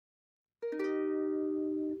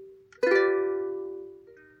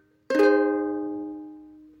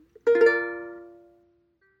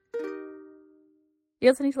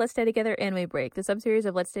You're listening to Let's Stay Together Anime Break, the sub-series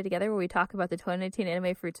of Let's Stay Together where we talk about the 2019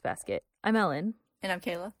 anime Fruits Basket. I'm Ellen. And I'm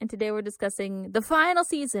Kayla. And today we're discussing the final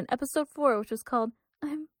season, episode 4, which was called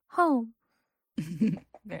I'm Home.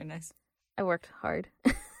 Very nice. I worked hard.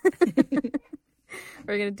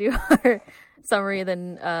 We're going to do our summary,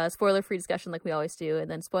 then spoiler-free discussion like we always do, and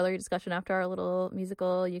then spoiler discussion after our little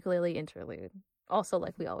musical ukulele interlude, also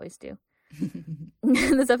like we always do.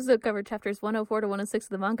 This episode covered chapters 104 to 106 of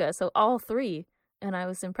the manga, so all three. And I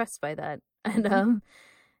was impressed by that. And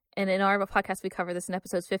in our podcast, we cover this in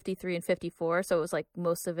episodes 53 and 54. So it was like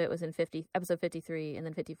most of it was in episode 53, and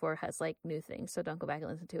then 54 has like new things. So don't go back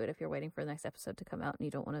and listen to it if you're waiting for the next episode to come out and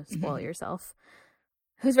you don't want to spoil yourself.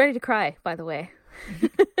 Who's ready to cry, by the way?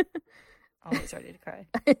 Always ready to cry.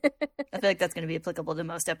 I feel like that's going to be applicable to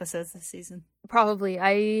most episodes this season. Probably.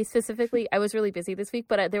 I was really busy this week,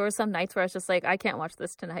 but there were some nights where I was just like, I can't watch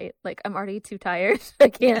this tonight. Like, I'm already too tired. I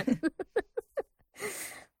can't.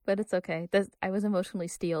 But it's okay. I was emotionally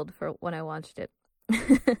steeled for when I watched it.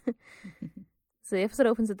 So the episode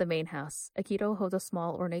opens at the main house. Akito holds a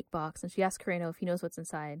small, ornate box, and she asks Kureno if he knows what's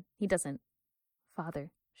inside. He doesn't.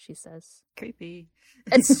 Father, she says. Creepy.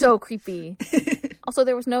 It's so creepy. Also,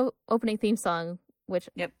 there was no opening theme song, which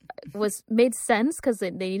made sense because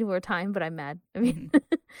they needed more time, but I'm mad. I mean,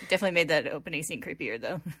 definitely made that opening scene creepier,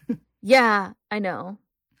 though. Yeah, I know.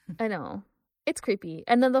 It's creepy.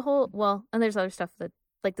 And then and there's other stuff that,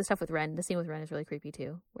 like the stuff with Ren. The scene with Ren is really creepy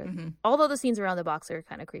too. Although the scenes around the box are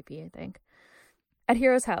kind of creepy, I think. At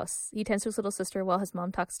Hiro's house, he tends to his little sister while his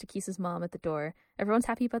mom talks to Kisa's mom at the door. Everyone's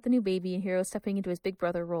happy about the new baby, and Hiro stepping into his big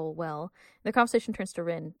brother role well. The conversation turns to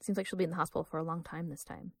Rin. Seems like she'll be in the hospital for a long time this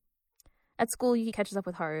time. At school, Yuki catches up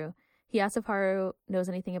with Haru. He asks if Haru knows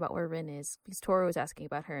anything about where Rin is, because Toru was asking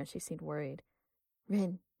about her, and she seemed worried.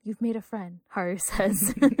 Rin, you've made a friend, Haru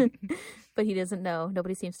says. But he doesn't know.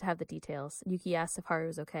 Nobody seems to have the details. Yuki asks if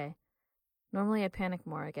Haru's okay. Normally I'd panic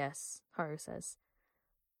more, I guess, Haru says.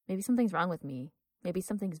 Maybe something's wrong with me. Maybe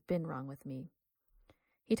something's been wrong with me.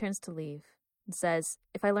 He turns to leave and says,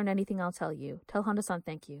 if I learn anything, I'll tell you. Tell Honda-san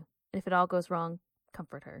thank you. And if it all goes wrong,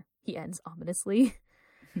 comfort her. He ends ominously.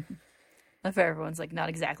 If everyone's like not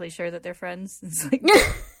exactly sure that they're friends.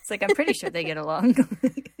 It's like I'm pretty sure they get along.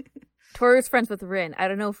 Toru's friends with Rin. I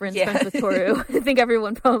don't know if Rin's friends with Toru. I think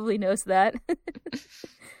everyone probably knows that.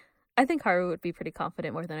 I think Haru would be pretty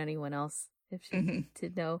confident more than anyone else if she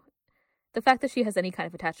did know. The fact that she has any kind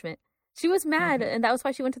of attachment. She was mad, and that was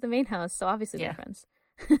why she went to the main house, so obviously they're friends.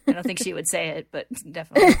 I don't think she would say it, but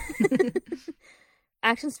definitely.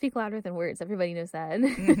 Actions speak louder than words. Everybody knows that.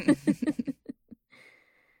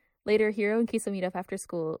 Later, Hiro and Kisa meet up after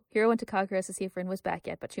school. Hiro went to Kagura's to see if Rin was back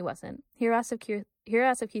yet, but she wasn't. Hiro asks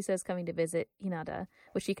if Kisa is coming to visit Hinata,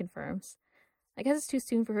 which she confirms. I guess it's too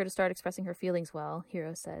soon for her to start expressing her feelings well,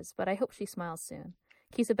 Hiro says, but I hope she smiles soon.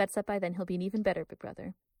 Kisa bets that by then he'll be an even better big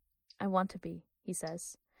brother. I want to be, he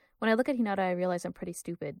says. When I look at Hinata, I realize I'm pretty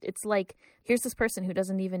stupid. It's like, here's this person who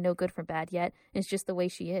doesn't even know good from bad yet, and it's just the way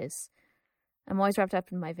she is. I'm always wrapped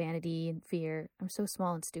up in my vanity and fear. I'm so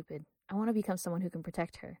small and stupid. I want to become someone who can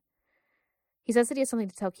protect her. He says that he has something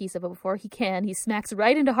to tell Kisa, but before he can, he smacks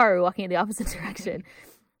right into Haru walking in the opposite direction.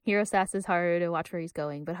 Hiro sasses Haru to watch where he's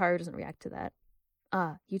going, but Haru doesn't react to that.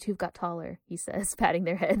 Ah, you two got taller, he says, patting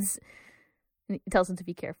their heads. And he tells him to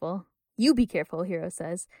be careful. You be careful, Hiro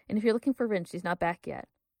says, and if you're looking for Rin, she's not back yet.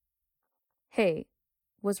 Hey,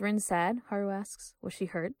 was Rin sad? Haru asks. Was she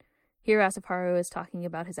hurt? Hiro asks if Haru is talking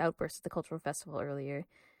about his outburst at the cultural festival earlier.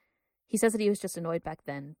 He says that he was just annoyed back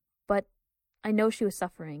then. But I know she was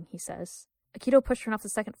suffering, he says. Akito pushed her off the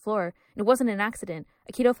second floor, and it wasn't an accident.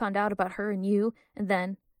 Akito found out about her and you, and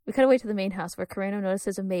then we cut away to the main house where Kureno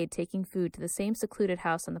notices a maid taking food to the same secluded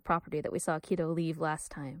house on the property that we saw Akito leave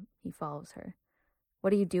last time. He follows her.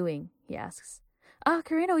 What are you doing? He asks.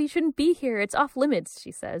 Kureno, you shouldn't be here. It's off limits,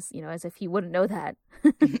 she says, as if he wouldn't know that.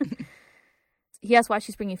 He asks why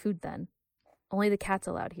she's bringing food then. Only the cat's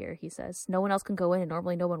allowed here, he says. No one else can go in, and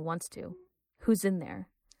normally no one wants to. Who's in there?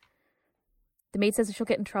 The maid says that she'll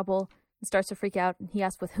get in trouble and starts to freak out, and he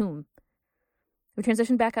asks with whom. We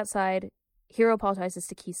transition back outside. Hiro apologizes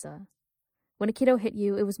to Kisa. When Akito hit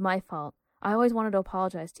you, it was my fault. I always wanted to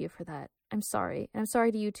apologize to you for that. I'm sorry. And I'm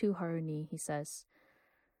sorry to you too, Haruni, he says.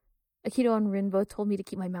 Akito and Rin both told me to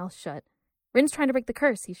keep my mouth shut. Rin's trying to break the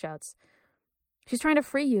curse, he shouts. She's trying to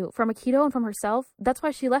free you from Akito and from herself. That's why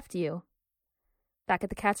she left you. Back at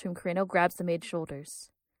the cat's room, Kureno grabs the maid's shoulders.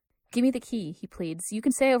 Give me the key, he pleads. You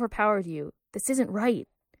can say I overpowered you. This isn't right.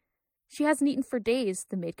 She hasn't eaten for days,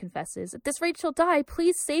 the maid confesses. At this rate, she'll die.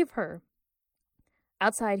 Please save her.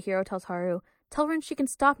 Outside, Hiro tells Haru, tell Rin she can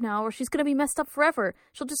stop now or she's going to be messed up forever.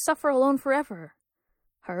 She'll just suffer alone forever.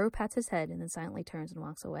 Haru pats his head and then silently turns and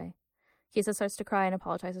walks away. Kisa starts to cry and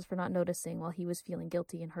apologizes for not noticing while he was feeling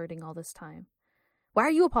guilty and hurting all this time. Why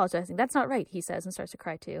are you apologizing? That's not right, he says and starts to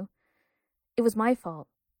cry too. It was my fault.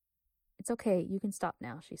 It's okay, you can stop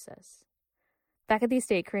now, she says. Back at the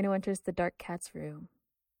estate, Kureno enters the dark cat's room.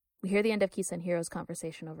 We hear the end of Kisa and Hiro's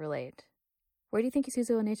conversation overlaid. Where do you think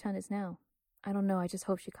Isuzu One-chan is now? I don't know, I just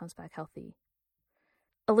hope she comes back healthy.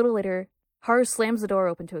 A little later, Haru slams the door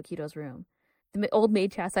open to Akito's room. The old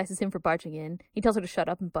maid chastises him for barging in. He tells her to shut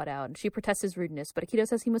up and butt out, and she protests his rudeness, but Akito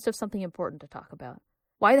says he must have something important to talk about.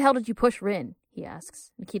 Why the hell did you push Rin? He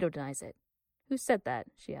asks. Akito denies it. Who said that?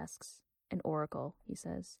 She asks. An oracle, he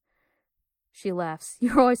says. She laughs.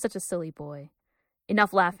 You're always such a silly boy.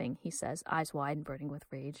 Enough laughing, he says, eyes wide and burning with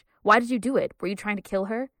rage. Why did you do it? Were you trying to kill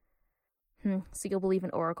her? So you'll believe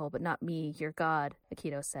in oracle, but not me, your god,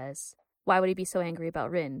 Akito says. Why would he be so angry about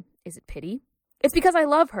Rin? Is it pity? It's because I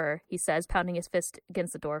love her, he says, pounding his fist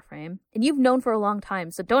against the door frame. And you've known for a long time,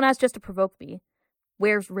 so don't ask just to provoke me.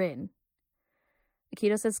 Where's Rin?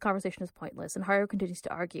 Akito says this conversation is pointless, and Haru continues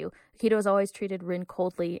to argue. Akito has always treated Rin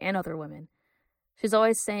coldly and other women. She's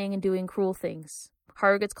always saying and doing cruel things.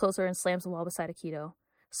 Haru gets closer and slams the wall beside Akito.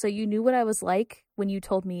 So you knew what I was like when you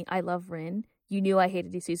told me I love Rin? You knew I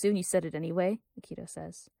hated Isuzu and you said it anyway? Akito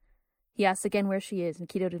says. He asks again where she is, and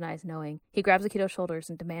Akito denies knowing. He grabs Akito's shoulders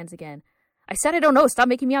and demands again. I said I don't know, stop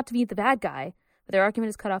making me out to be the bad guy. But their argument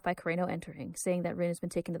is cut off by Kureno entering, saying that Rin has been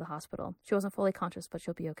taken to the hospital. She wasn't fully conscious, but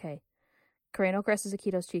she'll be okay. Kureno caresses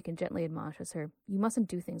Akito's cheek and gently admonishes her. You mustn't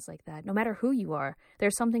do things like that, no matter who you are. There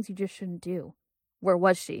are some things you just shouldn't do. Where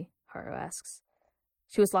was she? Haru asks.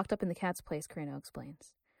 She was locked up in the cat's place, Kureno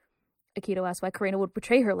explains. Akito asks why Kureno would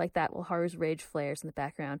betray her like that while Haru's rage flares in the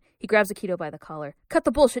background. He grabs Akito by the collar. Cut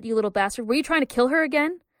the bullshit, you little bastard. Were you trying to kill her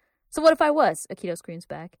again? So what if I was? Akito screams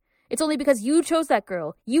back. It's only because you chose that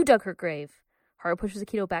girl. You dug her grave. Haru pushes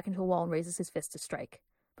Akito back into a wall and raises his fist to strike.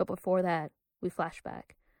 But before that, we flash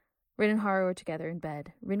back. Rin and Haru are together in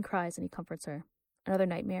bed. Rin cries and he comforts her. Another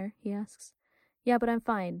nightmare? He asks. Yeah, but I'm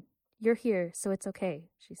fine. You're here, so it's okay,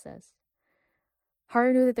 she says.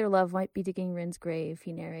 Haru knew that their love might be digging Rin's grave,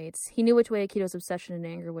 he narrates. He knew which way Akito's obsession and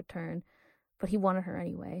anger would turn, but he wanted her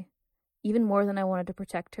anyway. Even more than I wanted to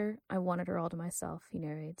protect her, I wanted her all to myself, he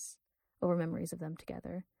narrates, over memories of them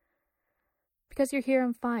together. Because you're here,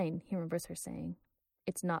 I'm fine, he remembers her saying.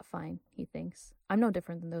 It's not fine, he thinks. I'm no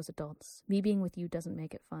different than those adults. Me being with you doesn't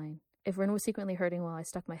make it fine. If Rin was secretly hurting while I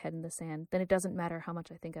stuck my head in the sand, then it doesn't matter how much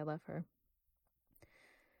I think I love her.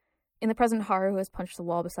 In the present, Haru has punched the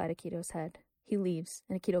wall beside Akito's head. He leaves,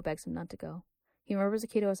 and Akito begs him not to go. He remembers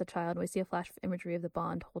Akito as a child, and we see a flash of imagery of the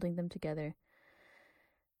bond holding them together.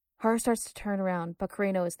 Haru starts to turn around, but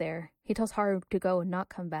Kureno is there. He tells Haru to go and not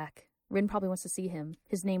come back. Rin probably wants to see him.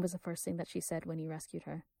 His name was the first thing that she said when he rescued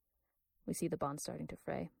her. We see the bond starting to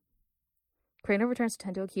fray. Kureno returns to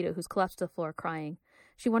tend to Akito, who's collapsed to the floor, crying.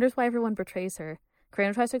 She wonders why everyone betrays her.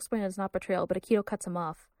 Kureno tries to explain that it's not betrayal, but Akito cuts him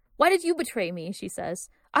off. Why did you betray me? She says.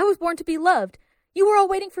 I was born to be loved. You were all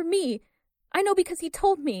waiting for me. I know because he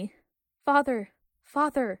told me. Father,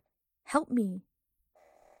 help me.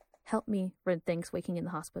 Help me, Rin thinks, waking in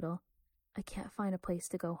the hospital. I can't find a place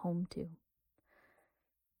to go home to.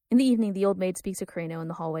 In the evening, the old maid speaks to Kureno in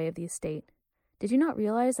the hallway of the estate. Did you not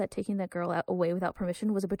realize that taking that girl away without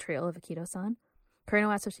permission was a betrayal of Akito-san?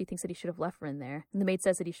 Kureno asks if she thinks that he should have left Rin there, and the maid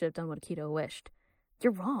says that he should have done what Akito wished.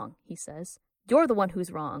 You're wrong, he says. You're the one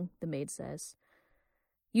who's wrong, the maid says.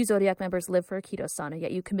 You Zodiac members live for Akito-san,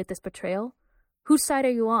 yet you commit this betrayal? Whose side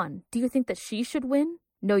are you on? Do you think that she should win?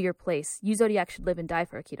 Know your place. You Zodiac should live and die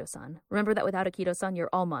for Akito-san. Remember that without Akito-san, you're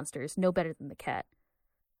all monsters, no better than the cat.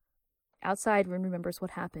 Outside, Rin remembers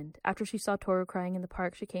what happened. After she saw Toru crying in the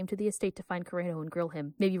park, she came to the estate to find Kureno and grill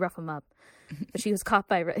him, maybe rough him up. But she was caught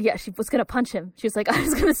by... she was going to punch him. She was like, I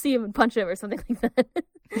was going to see him and punch him or something like that.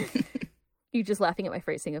 You just laughing at my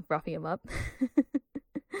phrasing of roughing him up.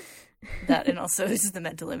 That, and also this is the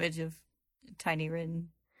mental image of tiny Rin.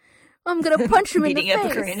 I'm going to punch him in the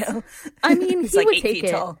face. Beating up Kureno. I mean, he's he like would 8 take feet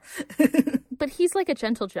it. tall. But he's like a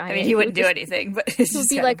gentle giant. I mean, he wouldn't do anything, but he would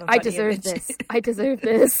be like, I deserve this. I deserve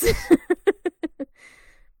this.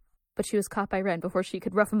 But she was caught by Ren before she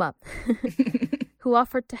could rough him up, who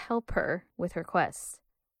offered to help her with her quest.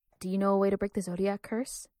 Do you know a way to break the Zodiac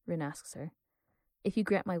curse? Rin asks her. If you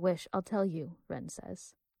grant my wish, I'll tell you, Ren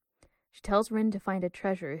says. She tells Rin to find a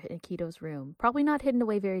treasure in Akito's room, probably not hidden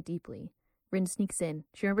away very deeply. Rin sneaks in.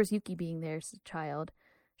 She remembers Yuki being there as a child.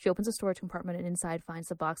 She opens a storage compartment and inside finds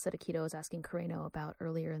the box that Akito was asking Kureno about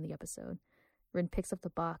earlier in the episode. Rin picks up the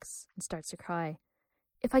box and starts to cry.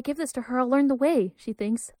 If I give this to her, I'll learn the way, she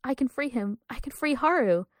thinks. I can free him. I can free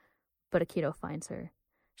Haru. But Akito finds her.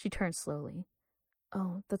 She turns slowly.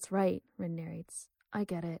 Oh, that's right, Rin narrates. I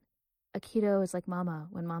get it. Akito is like Mama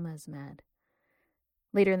when Mama is mad.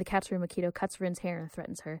 Later in the cat's room, Akito cuts Rin's hair and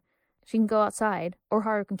threatens her. She can go outside, or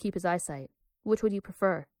Haru can keep his eyesight. Which would you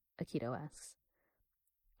prefer? Akito asks.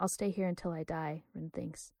 I'll stay here until I die, Rin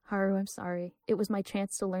thinks. Haru, I'm sorry. It was my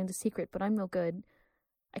chance to learn the secret, but I'm no good.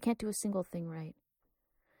 I can't do a single thing right.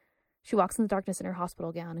 She walks in the darkness in her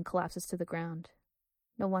hospital gown and collapses to the ground.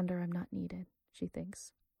 No wonder I'm not needed, she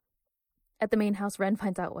thinks. At the main house, Ren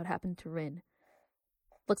finds out what happened to Rin.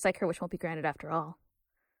 Looks like her wish won't be granted after all.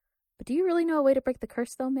 But do you really know a way to break the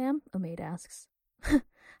curse, though, ma'am? A maid asks.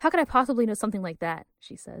 How could I possibly know something like that?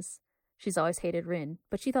 She says. She's always hated Rin,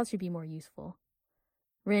 but she thought she'd be more useful.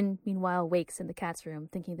 Rin, meanwhile, wakes in the cat's room,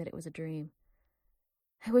 thinking that it was a dream.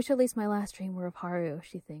 I wish at least my last dream were of Haru,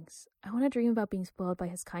 she thinks. I want to dream about being spoiled by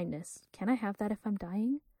his kindness. Can I have that if I'm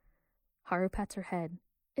dying? Haru pats her head.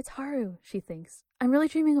 It's Haru, she thinks. I'm really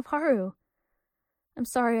dreaming of Haru. I'm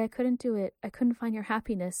sorry, I couldn't do it. I couldn't find your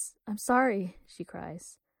happiness. I'm sorry, she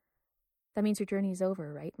cries. That means your journey is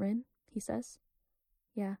over, right, Rin? He says.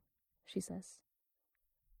 Yeah, she says.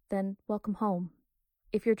 Then welcome home.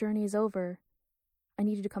 If your journey is over, I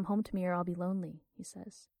need you to come home to me or I'll be lonely, he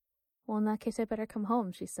says. Well, in that case, I better come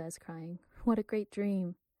home, she says, crying. What a great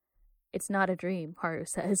dream. It's not a dream, Haru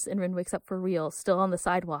says, and Rin wakes up for real, still on the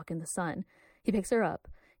sidewalk in the sun. He picks her up.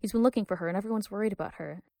 He's been looking for her, and everyone's worried about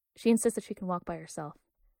her. She insists that she can walk by herself.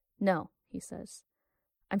 No, he says.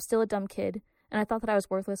 I'm still a dumb kid, and I thought that I was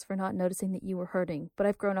worthless for not noticing that you were hurting, but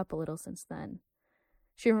I've grown up a little since then.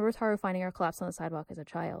 She remembers Haru finding her collapsed on the sidewalk as a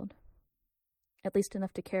child. At least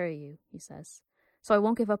enough to carry you, he says. So I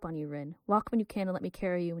won't give up on you, Rin. Walk when you can and let me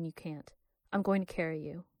carry you when you can't. I'm going to carry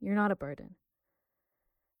you. You're not a burden.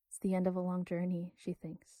 It's the end of a long journey, she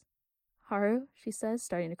thinks. Haru, she says,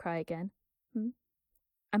 starting to cry again.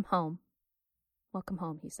 I'm home. Welcome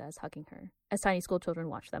home, he says, hugging her, as tiny school children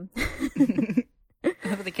watch them.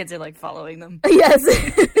 The kids are like following them. Yes.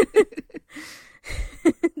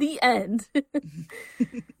 The end.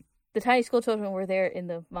 The tiny school children were there in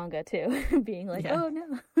the manga too, being like, yeah. Oh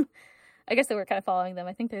no. I guess they were kind of following them.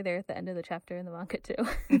 I think they're there at the end of the chapter in the manga too.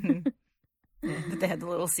 Mm-hmm. Yeah, but they had the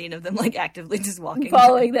little scene of them like actively just walking,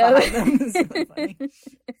 following them. It's so funny.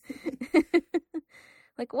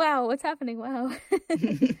 Like, wow, what's happening? Wow.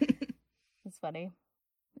 It's funny.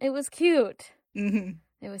 It was cute. Mm-hmm.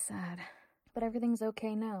 It was sad. But everything's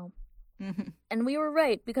okay now. Mm-hmm. And we were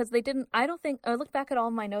right, because they didn't, I looked back at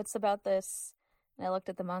all my notes about this, and I looked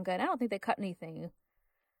at the manga, and I don't think they cut anything.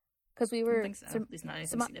 Because we were... I don't think so. At least not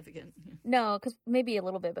anything significant. Yeah. No, because maybe a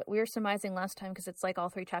little bit, but we were surmising last time, because it's like all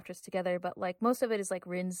 3 chapters together, but like most of it is like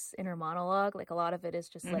Rin's inner monologue. Like a lot of it is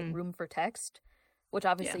just like room for text, which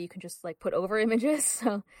obviously you can just like put over images.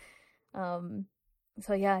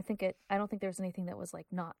 So yeah, I don't think there was anything that was like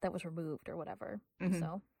that was removed or whatever. Mm-hmm.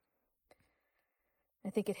 So I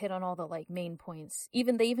think it hit on all the like main points.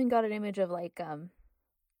 They even got an image of like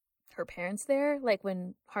her parents there, like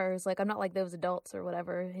when Haru's like, I'm not like those adults or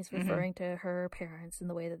whatever. He's referring to her parents in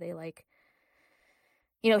the way that they like,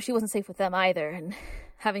 she wasn't safe with them either, and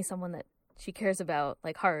having someone that she cares about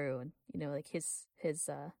like Haru, and like his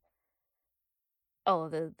all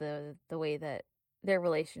of the way that their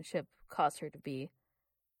relationship caused her to be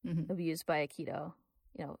abused by Akito,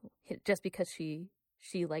 just because she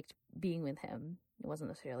liked being with him. It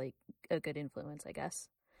wasn't necessarily a good influence, I guess,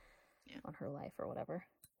 on her life or whatever.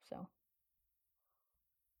 So,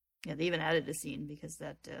 yeah, they even added a scene because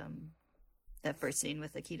that first scene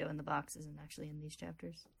with Akito in the box isn't actually in these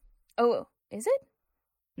chapters. Oh, is it?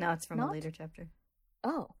 No, it's from a later chapter.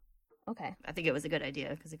 Oh, okay. I think it was a good idea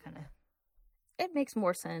because it kind of... It makes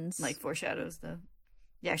more sense. Like foreshadows the...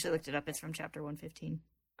 You actually looked it up. It's from chapter 115.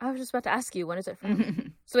 I was just about to ask you, when is it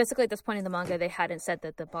from? So basically at this point in the manga, they hadn't said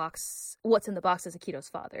that what's in the box is Akito's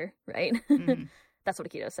father, right? Mm-hmm. That's what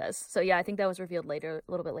Akito says. So yeah, I think that was revealed later,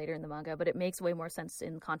 a little bit later in the manga, but it makes way more sense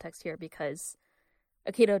in context here because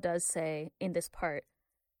Akito does say in this part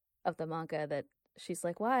of the manga that she's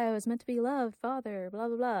like, why, I was meant to be loved, father, blah,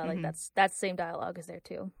 blah, blah. Mm-hmm. Like that same dialogue is there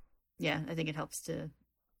too. Yeah, I think it helps to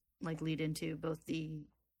like lead into both the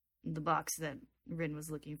box that Rin was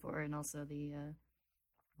looking for and also the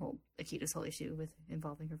Akito's whole issue with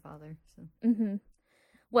involving her father. So. Mm-hmm.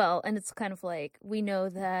 Well, and it's kind of like, we know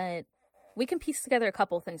that we can piece together a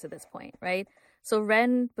couple things at this point, right? So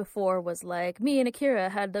Ren before was like, me and Akira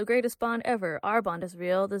had the greatest bond ever. Our bond is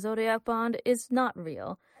real. The Zodiac bond is not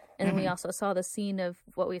real. And then we also saw the scene of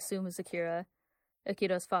what we assume is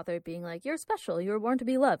Akito's father being like, you're special. You were born to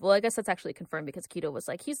be loved. Well, I guess that's actually confirmed because Akito was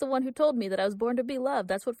like, he's the one who told me that I was born to be loved.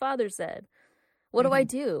 That's what father said. What do I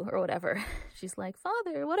do? Or whatever. She's like,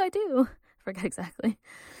 father, what do I do? I forget exactly.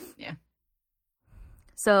 Yeah.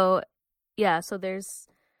 So, yeah, so there's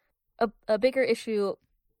a bigger issue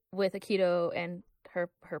with Akito and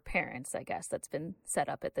her parents, I guess, that's been set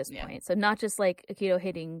up at this point. So not just like Akito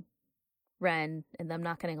hating Ren and them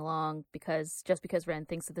not getting along because Ren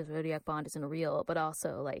thinks that the Zodiac bond isn't real, but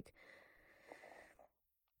also like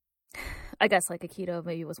I guess like Akito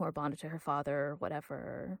maybe was more bonded to her father or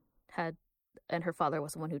whatever, and her father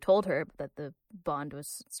was the one who told her that the bond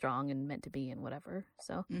was strong and meant to be and whatever.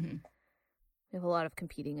 So we have a lot of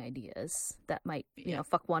competing ideas that might, you know,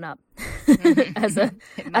 fuck one up as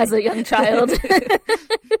a young child.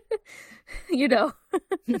 You know.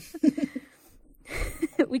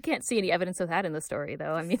 We can't see any evidence of that in the story,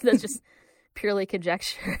 though. I mean, that's just purely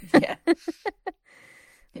conjecture. Yeah.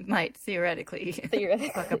 It might theoretically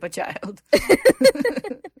fuck up a child.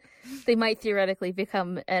 They might theoretically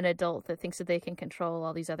become an adult that thinks that they can control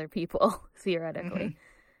all these other people, theoretically.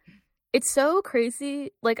 It's so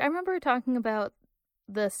crazy. Like, I remember talking about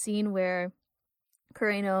the scene where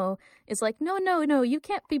Kureno is like, no, you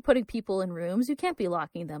can't be putting people in rooms. You can't be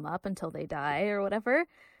locking them up until they die or whatever,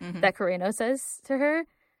 that Kureno says to her.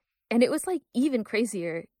 And it was, like, even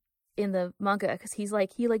crazier in the manga because he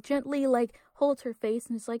gently, like, holds her face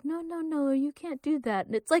and is like, no, you can't do that.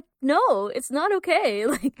 And it's like, no, it's not okay.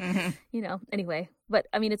 Like, you know, anyway. But,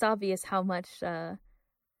 I mean, it's obvious how much,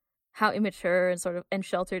 how immature and sort of and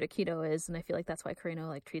sheltered Akito is. And I feel like that's why Kureno,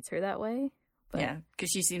 like, treats her that way. But, yeah, because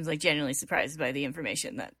she seems like genuinely surprised by the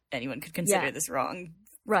information that anyone could consider this wrong,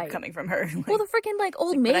 right, coming from her. Like, well, the freaking like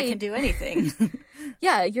old maid. But I can do anything.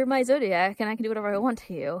 Yeah, you're my Zodiac, and I can do whatever I want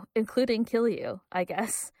to you, including kill you, I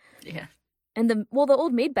guess. Yeah. And the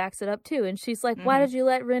old maid backs it up too, and she's like, "Why did you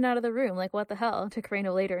let Rin out of the room? Like, what the hell?" To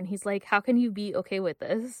Kureno later, and he's like, "How can you be okay with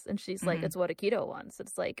this?" And she's like, "It's what Akito wants."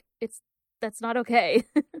 It's like that's not okay.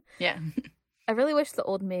 Yeah. I really wish the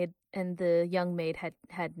old maid and the young maid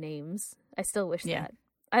had names. I still wish that.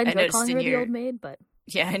 I enjoy calling her the old maid, but...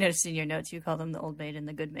 Yeah, I noticed in your notes you call them the old maid and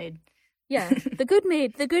the good maid. Yeah, the good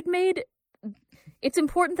maid. The good maid, it's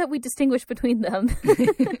important that we distinguish between them.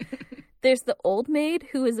 There's the old maid,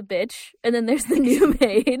 who is a bitch, and then there's the new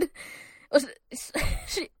maid.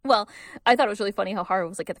 Well, I thought it was really funny how Haru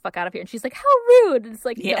was like, "Get the fuck out of here," and she's like, "How rude!" And it's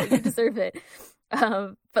like, no, you deserve it.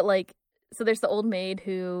 But like, so there's the old maid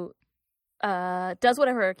who does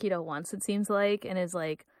whatever Akito wants, it seems like, and is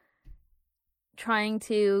like trying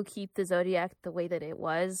to keep the Zodiac the way that it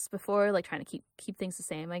was before, like trying to keep things the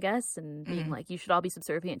same, I guess, and being like, you should all be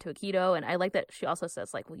subservient to Akito. And I like that she also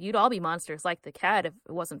says like, well, you'd all be monsters like the cat if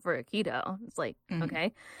it wasn't for Akito. It's like,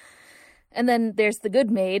 okay. And then there's the good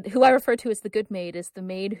maid, who I refer to as the good maid, is the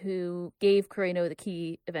maid who gave Kureno the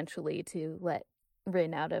key eventually to let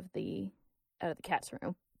Rin out of the cat's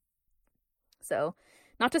room. So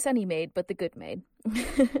not just any maid, but the good maid.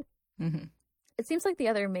 It seems like the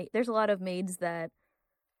other maid, there's a lot of maids that,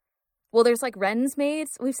 well, there's like Ren's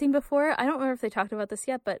maids we've seen before. I don't remember if they talked about this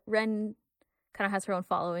yet, but Ren kind of has her own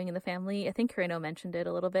following in the family. I think Kureno mentioned it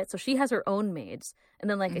a little bit. So she has her own maids, and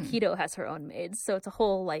then like Akito has her own maids. So it's a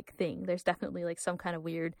whole like thing. There's definitely like some kind of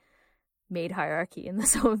weird maid hierarchy in the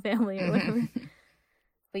Soma family or whatever.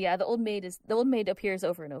 But yeah, the old maid appears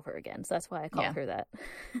over and over again. So that's why I called her that.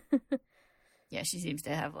 Yeah, she seems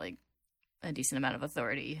to have like a decent amount of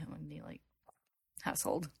authority in the like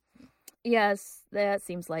household. Yes, that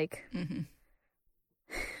seems like. It's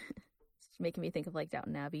making me think of like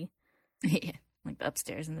Downton Abbey. Yeah, like the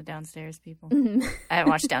upstairs and the downstairs people. I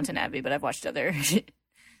haven't watched Downton Abbey, but I've watched other it's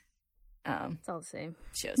all the same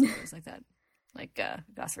shows and things like that, like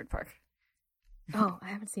Gosford Park. Oh, I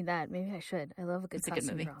haven't seen that. Maybe I should. I love a good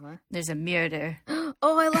costume drama. There's a murder.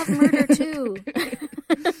 Oh, I love murder too.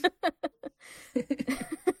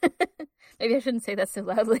 Maybe I shouldn't say that so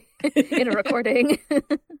loudly in a recording.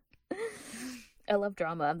 I love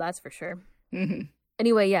drama, that's for sure.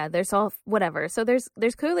 Anyway, yeah, there's all whatever. So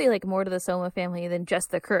there's clearly like more to the Soma family than just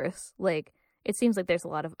the curse. Like, it seems like there's a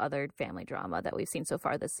lot of other family drama that we've seen so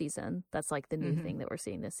far this season. That's like the new thing that we're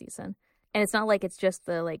seeing this season. And it's not like it's just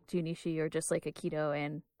the like Junichi or just like Akito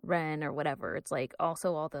and Ren or whatever. It's like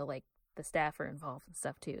also all the like the staff are involved and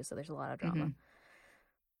stuff too. So there's a lot of drama.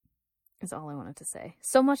 Is all I wanted to say.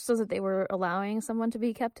 So much so that they were allowing someone to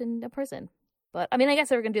be kept in a prison. But I mean, I guess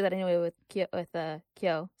they were going to do that anyway with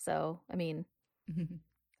Kyo. So I mean,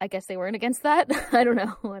 I guess they weren't against that. I don't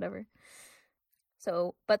know. Whatever.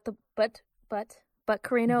 So, but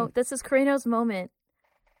Kureno. This is Kureno's moment.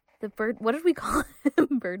 The bird. What did we call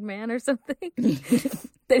him? Birdman or something?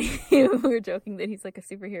 That we were joking that he's like a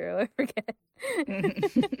superhero. I forget.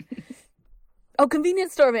 Oh,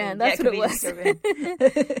 Convenience Store Man. That's what it was.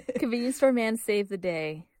 Convenience Store Man saved the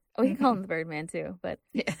day. Oh, we can call him the Birdman too, but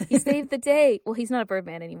Yeah. he saved the day. Well, he's not a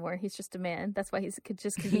Birdman anymore. He's just a man. That's why he's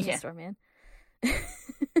just convenience Yeah. store man.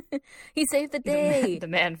 He saved the day. The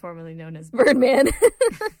man formerly known as Birdman.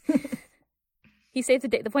 He saved the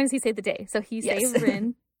day. The point is he saved the day. So he Yes. saved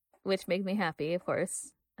Rin, which made me happy, of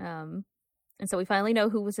course. And so we finally know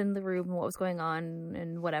who was in the room and what was going on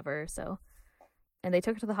and whatever. So, and they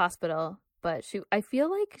took her to the hospital, but I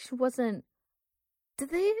feel like she wasn't. Did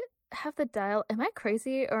they have the dial? Am I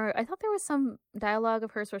crazy? Or I thought there was some dialogue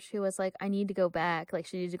of hers where she was like, "I need to go back." Like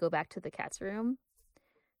she needed to go back to the cat's room,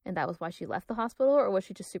 and that was why she left the hospital. Or was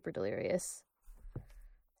she just super delirious?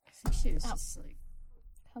 I think she was just like,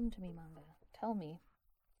 Come to me, manga. Tell me.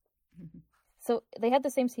 So they had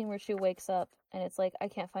the same scene where she wakes up and it's like, I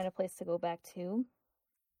can't find a place to go back to.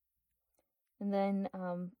 And then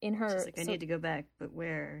in her... she's like, I need to go back, but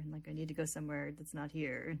where? And like, I need to go somewhere that's not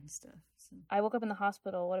here and stuff. So. I woke up in the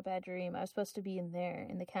hospital. What a bad dream. I was supposed to be in there,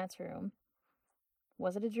 in the cat's room.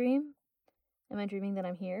 Was it a dream? Am I dreaming that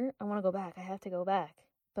I'm here? I want to go back. I have to go back.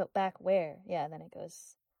 But back where? Yeah, then it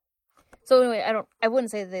goes... So anyway, I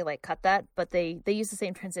wouldn't say that they like cut that, but they use the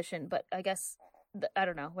same transition, but I guess... I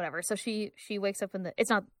don't know, whatever. So she wakes up in the...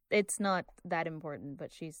 It's not that important,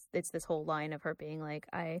 but it's this whole line of her being like,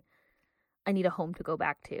 I need a home to go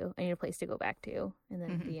back to. I need a place to go back to. And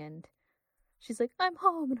then at the end, she's like, I'm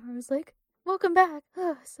home. And I was like, welcome back.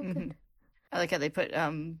 Oh, so good. I like how they put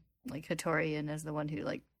like Hattori in as the one who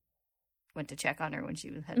like went to check on her when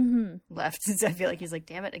she had left. So I feel like he's like,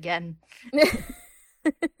 damn it, again.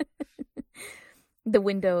 The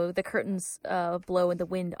window, the curtains blow in the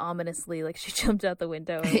wind ominously, like she jumped out the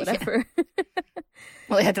window or whatever.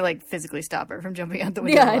 Well, they had to like physically stop her from jumping out the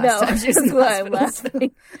window. Yeah, I know. Time she was in That's the why I'm hospital.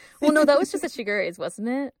 laughing. Well, no, that was just at Shigure's, wasn't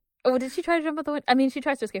it? Oh, did she try to jump out the window? I mean, she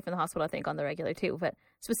tries to escape from the hospital, I think, on the regular too. But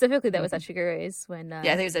specifically, that was at Shigure's when. Yeah, I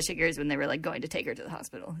think it was at Shigure's when they were like going to take her to the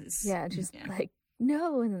hospital. Yeah, and she's like,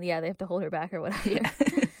 no, and then they have to hold her back or whatever. Yeah.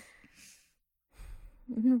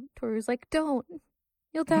 Toru's like, don't,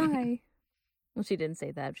 you'll die. Well, she didn't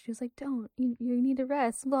say that. She was like, don't, you need to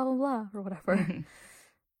rest, blah, blah, blah, or whatever.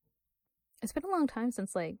 It's been a long time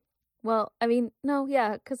since, like, well, I mean, no,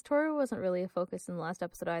 yeah, because Toru wasn't really a focus in the last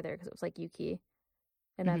episode either, because it was, like, Yuki,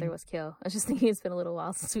 and neither was Kyo. I was just thinking it's been a little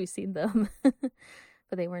while since we've seen them, but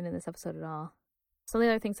they weren't in this episode at all. Some of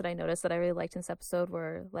the other things that I noticed that I really liked in this episode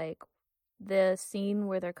were, like, the scene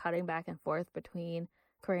where they're cutting back and forth between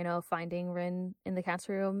Kureno finding Rin in the cat's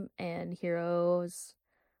room and Hiro's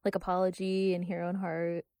like apology and Hiro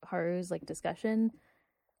and Haru's like discussion.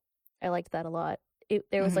 I liked that a lot.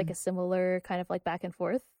 There was like a similar kind of like back and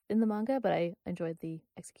forth in the manga, but I enjoyed the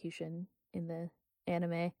execution in the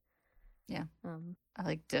anime. Yeah. I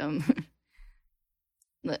liked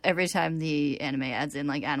every time the anime adds in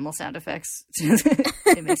like animal sound effects,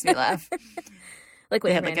 it makes me laugh. Like when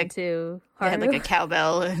they he had ran like into they Haru. had like a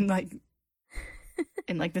cowbell and like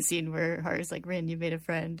in like the scene where Haru's like, Rin, you made a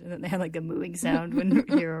friend, and then they had like a mooing sound when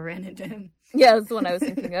Hiro ran into him. Yeah, that's the one I was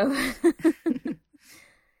thinking of.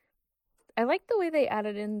 I like the way they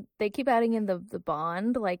added in. They keep adding in the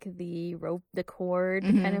bond, like the rope, the cord,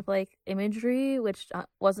 kind of like imagery, which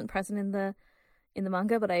wasn't present in the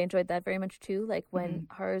manga, but I enjoyed that very much too. Like when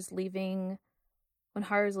Haru's leaving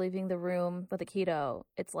the room with Akito,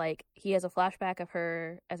 it's like he has a flashback of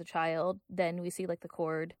her as a child. Then we see like the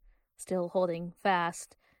cord still holding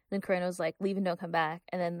fast. Then Kureno's like, leave and don't come back.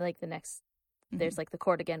 And then like the next, there's like the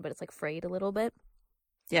cord again, but it's like frayed a little bit.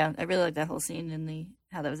 Yeah, I really like that whole scene in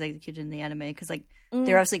how that was executed in the anime, because like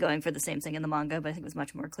they're obviously going for the same thing in the manga, but I think it was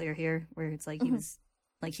much more clear here, where it's like he was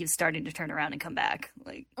starting to turn around and come back,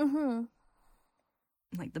 like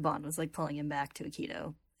like the bond was like pulling him back to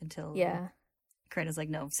Akito until Kureno's like,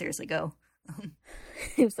 no, seriously, go.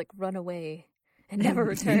 He was like, run away and never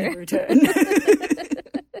return.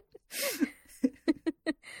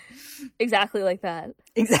 Exactly like that.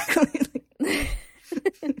 Exactly.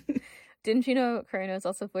 Didn't you know Kureno is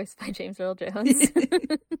also voiced by James Earl Jones?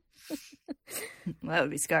 Well, that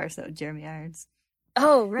would be Scar, so Jeremy Irons.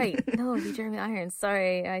 Oh, right. No, it would be Jeremy Irons.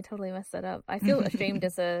 Sorry, I totally messed that up. I feel ashamed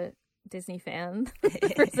as a Disney fan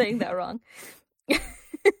for saying that wrong.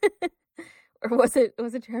 Or was it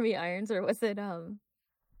Jeremy Irons, or was it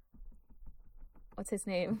what's his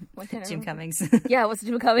name? Jim Cummings. Yeah, was it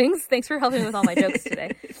Jim Cummings? Thanks for helping me with all my jokes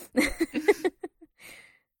today.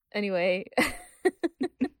 Anyway.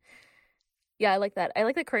 Yeah, I like that. I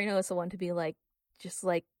like that Kureno is the one to be like, just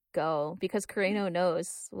like go, because Kureno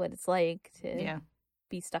knows what it's like to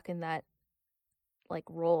be stuck in that like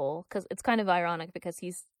role. Because it's kind of ironic because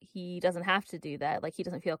he doesn't have to do that. Like he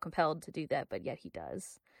doesn't feel compelled to do that, but yet he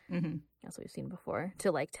does. That's what we've seen before,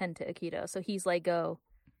 to like tend to Akito. So he's like, go,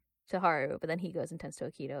 to Haru, but then he goes and tends to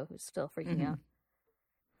Akito, who's still freaking Mhm.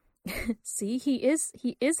 out. See, he is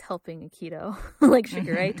helping Akito, like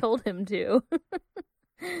Shigure told him to.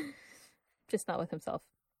 Just not with himself.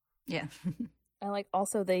 Yeah. I like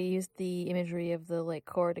also they used the imagery of the like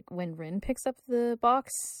cord when Rin picks up the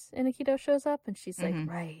box and Akito shows up and she's like, Mhm.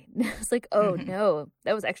 right. It's like, oh Mhm. no.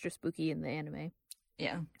 That was extra spooky in the anime.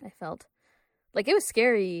 Yeah. I felt like it was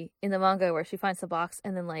scary in the manga where she finds the box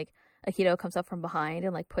and then like Akito comes up from behind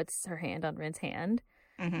and like puts her hand on Rin's hand.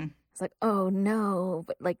 Mm-hmm. It's like, oh no.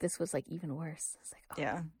 But like this was like even worse. It's like, oh,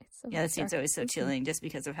 Yeah. it's so Yeah, that seems dark always so and spooky. chilling just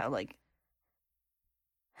because of how, like,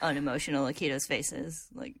 unemotional Akito's face is.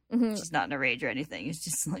 Like, Mhm. she's not in a rage or anything. It's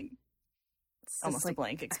just, like, It's just almost like, a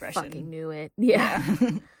blank I expression. fucking knew it. Yeah.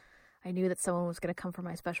 Yeah. I knew that someone was going to come for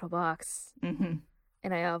my special box. Mm-hmm.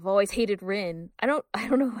 And I've always hated Rin. I don't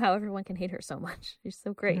know how everyone can hate her so much. She's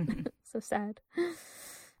so great. Mhm. So sad.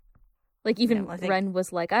 Like even Yeah, well, I think- Ren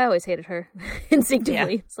was like, I always hated her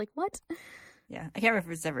instinctively. It's like, what? Yeah. I can't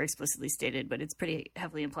remember if it's ever explicitly stated, but it's pretty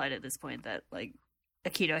heavily implied at this point that, like,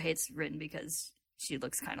 Akito hates Rin because she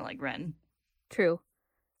looks kind of like Ren. True.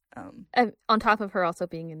 And on top of her also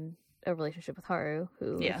being in a relationship with Haru,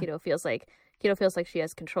 who Yeah. Akito feels like she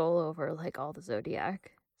has control over like all the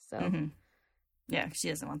Zodiac. So Mm-hmm. Yeah, she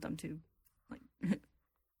doesn't want them to, like,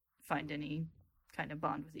 find any kind of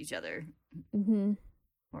bond with each other Mhm.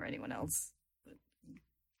 or anyone else. But,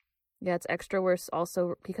 Yeah, it's extra worse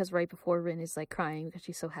also because right before Rin is like crying because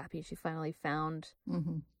she's so happy she finally found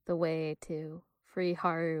mm-hmm. the way to free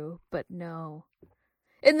Haru, but no.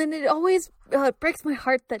 And then it always breaks my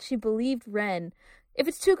heart that she believed Ren. If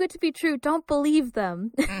it's too good to be true, don't believe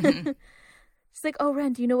them. Mhm. She's like, oh,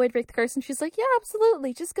 Ren, do you know a way to break the curse? And she's like, yeah,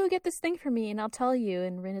 absolutely. Just go get this thing for me and I'll tell you.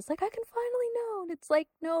 And Ren is like, I can finally know. And it's like,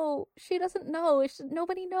 no, she doesn't know.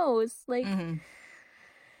 Nobody knows. Like, Mm-hmm.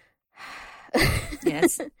 Yeah,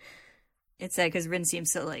 it's sad because Rin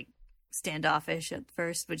seems so, like, standoffish at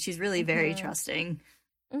first, but she's really very Mhm. trusting.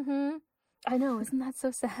 mm-hmm. I know. Isn't that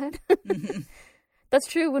so sad? Mhm. That's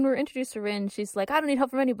true. When we're introduced to Rin, she's like, I don't need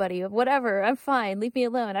help from anybody. Whatever. I'm fine. Leave me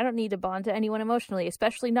alone. I don't need to bond to anyone emotionally,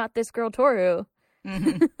 especially not this girl, Toru.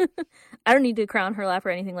 Mhm. I don't need to crown her lap or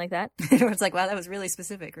anything like that. Everyone's like, wow, that was really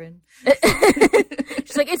specific, Rin.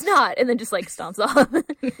 She's like, it's not. And then just like stomps off.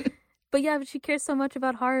 But yeah, but she cares so much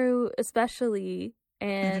about Haru, especially.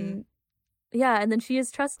 And yeah, and then she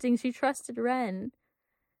is trusting. She trusted Ren.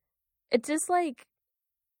 It's just like,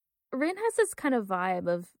 Rin has this kind of vibe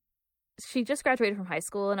of, she just graduated from high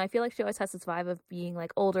school, and I feel like she always has this vibe of being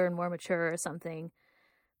like older and more mature or something.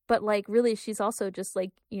 But like, really, she's also just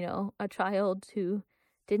like, you know, a child who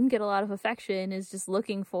didn't get a lot of affection, is just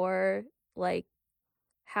looking for like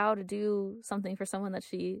how to do something for someone that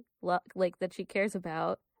she that she cares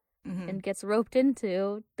about, Mhm. and gets roped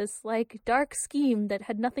into this like dark scheme that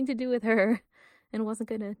had nothing to do with her and wasn't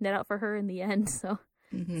going to net out for her in the end. So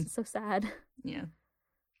Mhm. it's so sad. Yeah.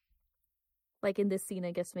 Like in this scene,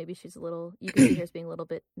 I guess maybe she's a little, you can see her as being a little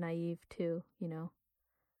bit naive too, you know.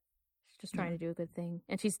 She's just trying to do a good thing.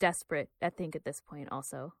 And she's desperate, I think, at this point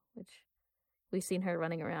also, which we've seen her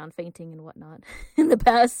running around fainting and whatnot in the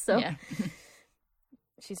past. So Yeah.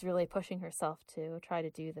 she's really pushing herself to try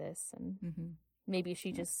to do this. And Mhm. maybe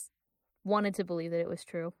she just wanted to believe that it was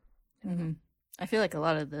true. I don't know. Mhm. I feel like a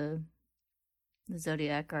lot of the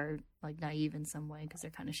Zodiac are, like, naive in some way because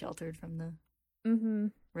they're kind of sheltered from the Mm-hmm.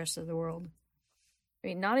 rest of the world. I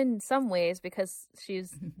mean, not in some ways because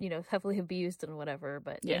she's, you know, heavily abused and whatever,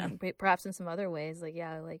 but Yeah. perhaps in some other ways, like,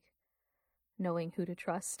 yeah, like knowing who to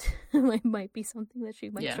trust might be something that she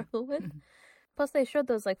might Yeah. struggle with. Mhm. Plus, they showed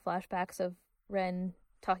those like flashbacks of Ren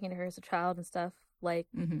talking to her as a child and stuff. Like,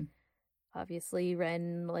 Mhm. obviously,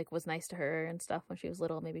 Ren like was nice to her and stuff when she was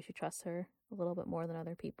little. Maybe she trusts her a little bit more than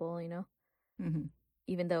other people, you know, Mhm.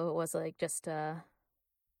 even though it was like just a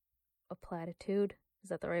platitude. Is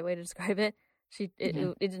that the right way to describe it? It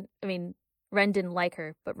didn't. I mean, Ren didn't like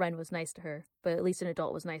her, but Ren was nice to her. But at least an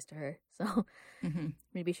adult was nice to her. So Mhm.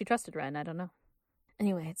 maybe she trusted Ren. I don't know.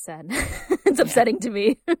 Anyway, it's sad. It's upsetting to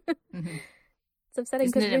me. Mhm. It's upsetting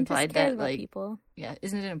Isn't because it Ren implied just cares that, about like, people. Yeah,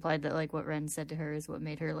 isn't it implied that, like, what Ren said to her is what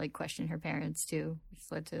made her, like, question her parents too,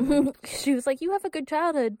 which led to, like, She was like, "You have a good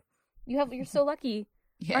childhood. You're so lucky,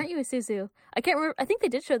 yeah, aren't you, Isuzu?" I can't remember. I think they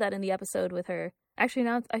did show that in the episode with her. Actually,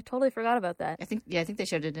 now I totally forgot about that. I think they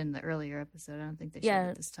showed it in the earlier episode. I don't think they showed Yeah.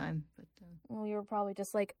 it this time, but Well, we were probably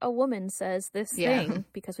just like, a woman says this Yeah. thing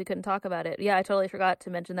because we couldn't talk about it. Yeah, I totally forgot to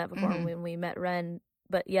mention that before Mhm. when we met Ren.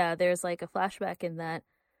 But yeah, there's like a flashback in that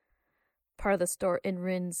part of the story, in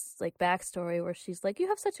Rin's like backstory, where she's like, "You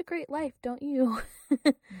have such a great life, don't you?"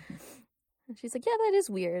 And she's like, "Yeah, that is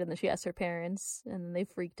weird." And then she asked her parents, and then they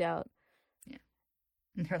freaked out. Yeah.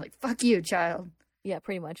 And they're like, fuck you, child. Yeah,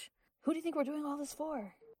 pretty much. Who do you think we're doing all this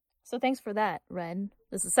for? So thanks for that, Ren.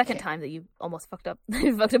 This is the second time that you almost fucked up.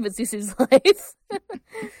 You fucked up with Susu's life.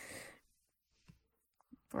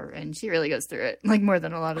 Poor Ren. She really goes through it, like more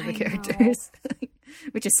than a lot of the characters.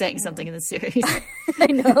 Which is saying something in the series. I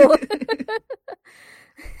know.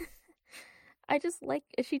 I just like,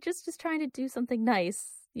 she's just trying to do something nice,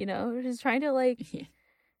 you know? She's trying to like,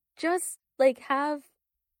 just like have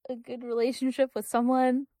a good relationship with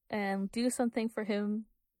someone and do something for him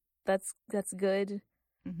that's good.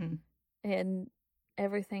 Mm-hmm. And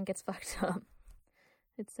everything gets fucked up.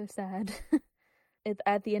 It's so sad.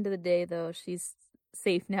 At the end of the day, though, she's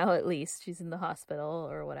safe now. At least she's in the hospital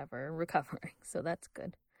or whatever, recovering. So that's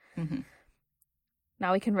good. Mm-hmm.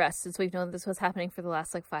 Now we can rest since we've known this was happening for the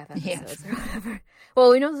last like 5 episodes or whatever.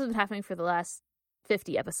 Well, we know this has been happening for the last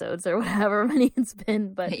 50 episodes or whatever many it's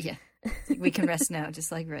been. But yeah, we can rest now,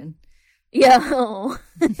 just like Ren. Yeah. Oh.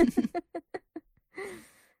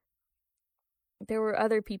 There were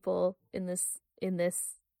other people in this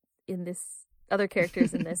other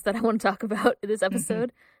characters in this that I want to talk about in this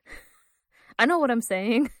episode. I know what I'm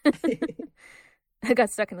saying. I got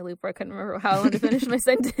stuck in a loop where I couldn't remember how I wanted to finish my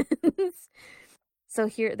sentence. So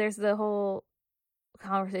here, there's the whole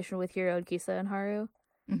conversation with Hiro and Kisa and Haru.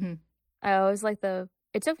 Mm-hmm. I always like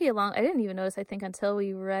it took me a long, I didn't even notice, I think, until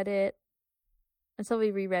we reread it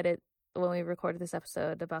when we recorded this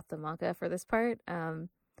episode about the manga for this part,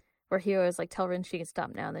 where Hiro is like, tell Rin she can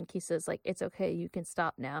stop now, and then Kisa's like, it's okay, you can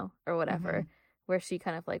stop now, or whatever. Mm-hmm. Where she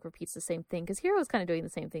kind of like repeats the same thing, because Hiro was kind of doing the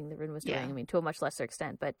same thing that Rin was doing. I mean, to a much lesser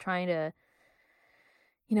extent, but trying to,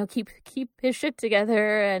 you know, keep his shit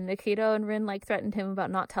together. And Akito and Rin like threatened him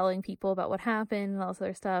about not telling people about what happened and all this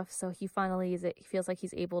other stuff. So he finally he feels like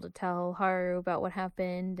he's able to tell Haru about what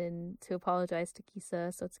happened and to apologize to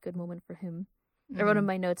Kisa. So it's a good moment for him. Mm-hmm. I wrote in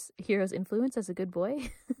my notes, Hiro's influence as a good boy.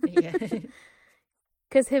 Yeah.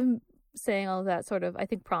 Because him saying all of that sort of, I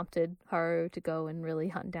think, prompted Haru to go and really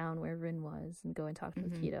hunt down where Rin was and go and talk to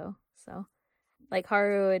Akito. So, like,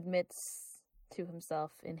 Haru admits to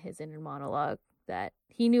himself in his inner monologue that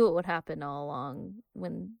he knew what would happen all along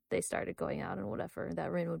when they started going out and whatever,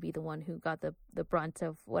 that Rin would be the one who got the brunt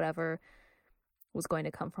of whatever was going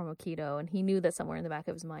to come from Akito. And he knew that somewhere in the back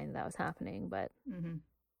of his mind that was happening, but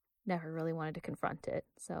never really wanted to confront it.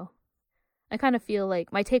 So I kind of feel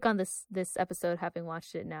like my take on this episode, having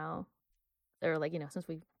watched it now, or like, you know, since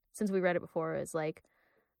we read it before, is like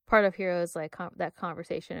part of Hiro's like that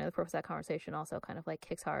conversation, or the purpose of that conversation, also kind of like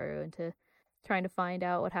kicks Haru into trying to find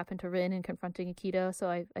out what happened to Rin and confronting Akito. So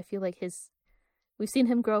I feel like we've seen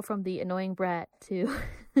him grow from the annoying brat to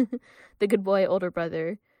the good boy older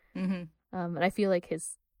brother. And I feel like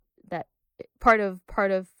that part of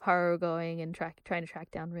Haru going and trying to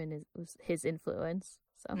track down Rin was his influence.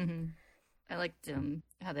 So. I liked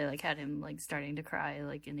how they like had him like starting to cry,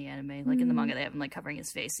 like in the anime, like in the manga they have him like covering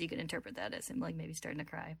his face, so you could interpret that as him like maybe starting to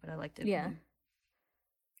cry. But I liked it. Yeah,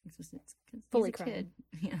 it's fully a kid.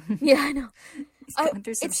 Yeah, yeah, I know. He's going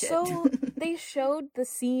through some shit. So they showed the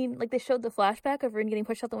scene, like they showed the flashback of Rin getting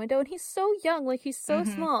pushed out the window, and he's so young, like he's so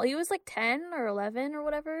small. He was like 10 or 11 or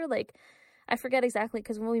whatever. Like I forget exactly,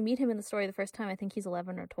 because when we meet him in the story the first time, I think he's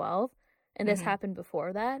 11 or 12, and this happened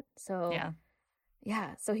before that. So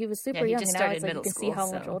yeah, so he was super young, and now it's like you can see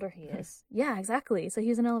how much older he is. Yeah, exactly. So he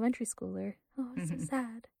was an elementary schooler. Oh, it's so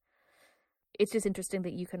sad. It's just interesting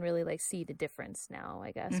that you can really like see the difference now,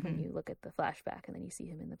 I guess, when you look at the flashback and then you see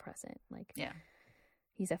him in the present. Like,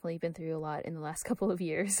 he's definitely been through a lot in the last couple of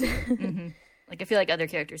years. Like I feel like other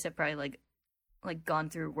characters have probably like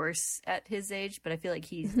gone through worse at his age, but I feel like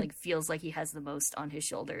he's like feels like he has the most on his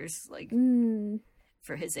shoulders, like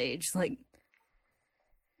for his age, like.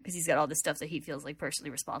 Because he's got all this stuff that he feels like personally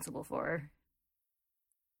responsible for.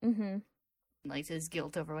 Like his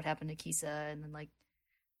guilt over what happened to Kisa, and then like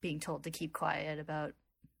being told to keep quiet about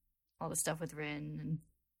all the stuff with Rin,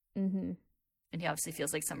 and he obviously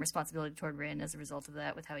feels like some responsibility toward Rin as a result of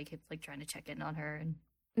that, with how he kept like trying to check in on her.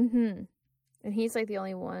 And he's like the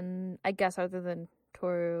only one, I guess, other than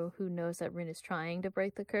Toru, who knows that Rin is trying to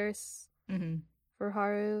break the curse for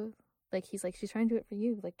Haru. Like he's like, she's trying to do it for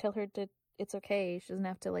you. Like tell her to. It's okay. She doesn't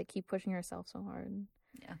have to like keep pushing herself so hard.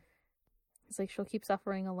 Yeah. It's like she'll keep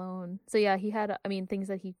suffering alone. So yeah, he had, I mean, things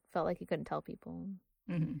that he felt like he couldn't tell people.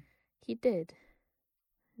 He did.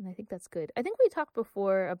 And I think that's good. I think we talked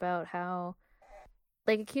before about how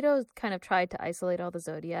like Akito kind of tried to isolate all the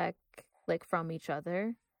Zodiac like from each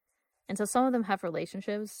other. And so some of them have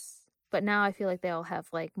relationships, but now I feel like they all have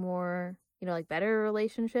like more, you know, like better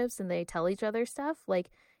relationships, and they tell each other stuff. Like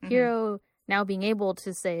Hiro now being able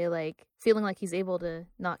to say, like, feeling like he's able to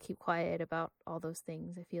not keep quiet about all those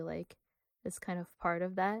things, I feel like is kind of part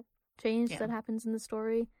of that change that happens in the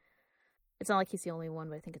story. It's not like he's the only one,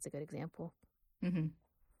 but I think it's a good example. Mm-hmm.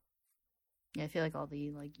 Yeah, I feel like all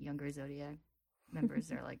the like younger Zodiac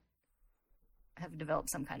members are like have developed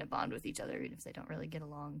some kind of bond with each other, even if they don't really get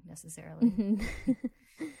along necessarily.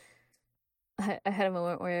 Mm-hmm. I had a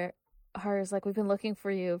moment where Haru's like, "We've been looking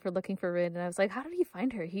for you, for looking for Rin," and I was like, "How did he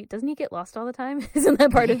find her? Doesn't he get lost all the time? Isn't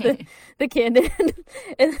that part of the canon?"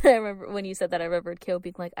 And I remember when you said that, I remembered Kyo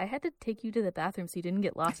being like, "I had to take you to the bathroom so you didn't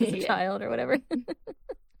get lost as a child or whatever."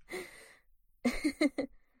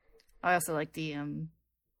 I also like the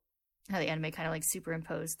how the anime kind of like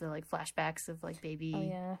superimposed the like flashbacks of like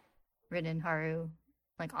baby Rin and Haru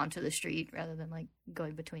like onto the street rather than like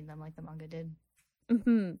going between them like the manga did.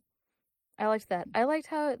 Mm-hmm. I liked that. I liked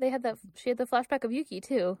how they had that. She had the flashback of Yuki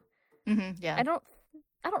too. Mm-hmm, yeah. I don't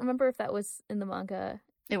remember if that was in the manga.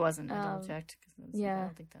 It wasn't. I double checked. Yeah. I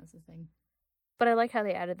don't think that was the thing. But I like how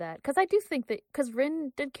they added that because I do think that because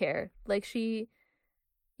Rin did care. Like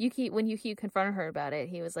when Yuki confronted her about it,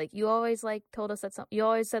 he was like, "You always like told us that you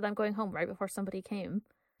always said I'm going home right before somebody came."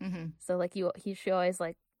 Mm-hmm. So like she always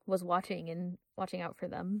like was watching out for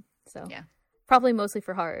them. So yeah. Probably mostly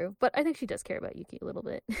for Haru, but I think she does care about Yuki a little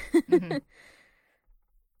bit. Mm-hmm.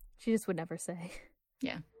 She just would never say.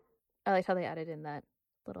 Yeah. I liked how they added in that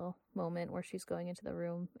little moment where she's going into the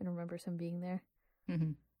room and remembers him being there.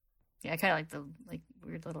 Mm-hmm. Yeah, I kind of like the like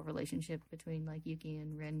weird little relationship between like Yuki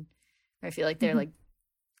and Rin. I feel like they're like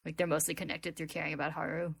they're mostly connected through caring about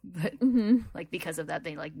Haru, but like because of that,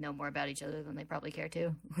 they like know more about each other than they probably care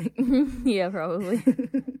to. Yeah, probably.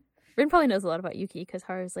 Rin probably knows a lot about Yuki because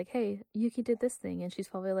Haru's like, "Hey, Yuki did this thing," and she's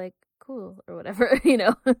probably like, "Cool," or whatever, you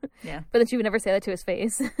know? Yeah. But then she would never say that to his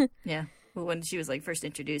face. Yeah. Well, when she was like first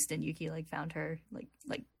introduced and Yuki like found her, like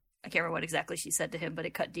I can't remember what exactly she said to him, but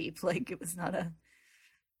it cut deep. Like it was not a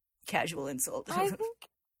casual insult. I think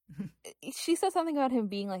she said something about him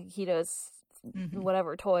being like Akito's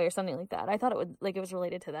whatever toy or something like that. I thought it was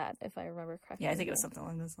related to that, if I remember correctly. Yeah, I think it was something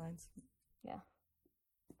along those lines. Yeah.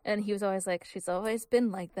 And he was always like, "She's always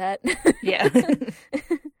been like that." Yeah.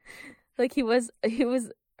 Like he was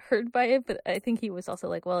hurt by it, but I think he was also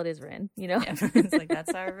like, "Well, it is Rin," you know? Yeah. It's like,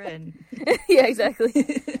 that's our Rin. Yeah, exactly.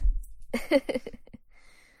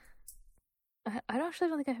 I actually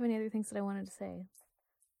don't think I have any other things that I wanted to say.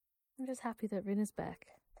 I'm just happy that Rin is back.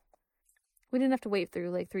 We didn't have to wait through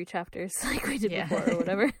like 3 chapters like we did before or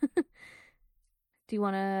whatever. Do you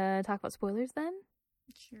want to talk about spoilers then?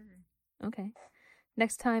 Sure. Okay.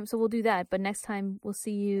 Next time, so we'll do that, but next time we'll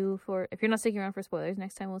see you for, if you're not sticking around for spoilers,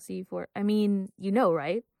 next time we'll see you for, I mean, you know,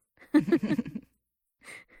 right? You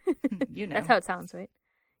know. That's how it sounds, right?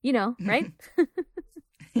 You know, right?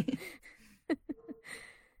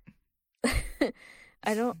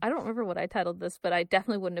 I don't remember what I titled this, but I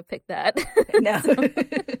definitely wouldn't have picked that. No.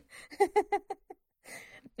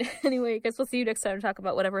 Anyway, I guess we'll see you next time to talk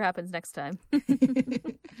about whatever happens next time.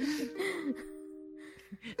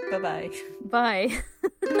 Bye-bye. Bye.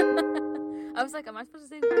 I was like, am I supposed to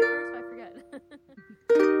say bye first? I forget.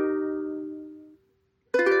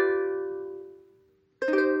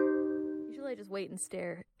 Usually I just wait and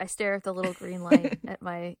stare. I stare at the little green light at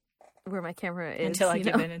where my camera is. Until I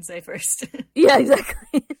give in and say first. Yeah,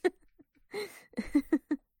 exactly.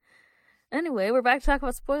 Anyway, we're back to talk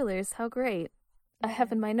about spoilers. How great. I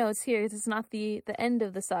have in my notes here, this is not the end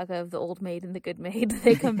of the saga of the old maid and the good maid.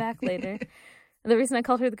 They come back later. And the reason I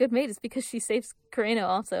called her the good maid is because she saves Kureno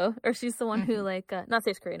also. Or she's the one who, like, not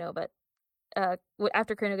saves Kureno, but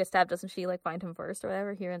after Kureno gets stabbed, doesn't she, like, find him first or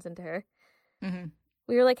whatever? He runs into her. Mm-hmm.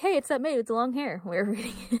 We were like, hey, it's that maid with the long hair. We were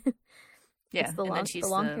reading it. Yeah. It's the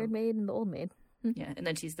long-haired maid and the old maid. Yeah, and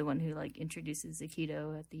then she's the one who, like, introduces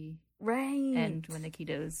Akito at the end when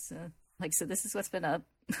Akito's, like, so this is what's been up.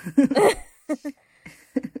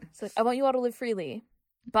 It's like, I want you all to live freely.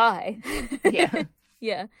 Bye. Yeah.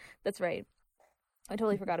 Yeah, that's right. I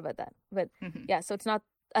totally forgot about that. But yeah, so it's not,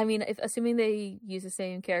 I mean, assuming they use the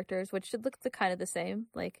same characters, which should look kind of the same,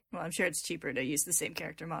 like. Well, I'm sure it's cheaper to use the same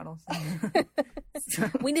character models. So.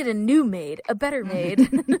 We need a new maid, a better maid.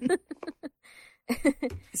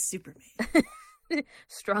 Super maid.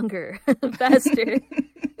 Stronger, faster.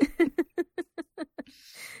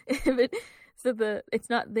 But, so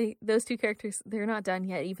those 2 characters, they're not done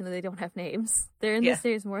yet, even though they don't have names. They're in this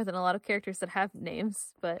series more than a lot of characters that have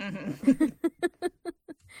names, but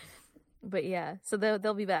but yeah, so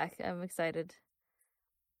they'll be back. I'm excited.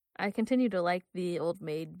 I continue to like the old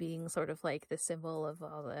maid being sort of like the symbol of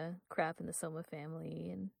all the crap in the Soma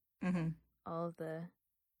family and all of the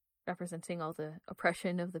representing all the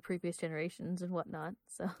oppression of the previous generations and whatnot.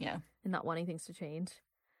 So yeah, and not wanting things to change.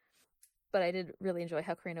 But I did really enjoy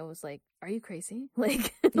how Karina was like, "Are you crazy?"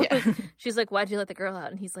 Like, Yeah. she's like, "Why'd you let the girl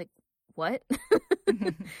out?" And he's like, "What?"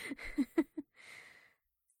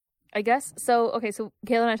 I guess so. Okay, so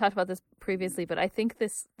Kayla and I talked about this previously, but I think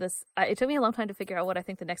it took me a long time to figure out what I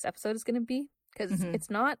think the next episode is going to be, because it's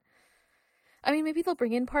not. I mean, maybe they'll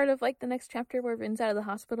bring in part of like the next chapter where Rin's out of the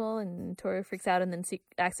hospital and Toru freaks out and then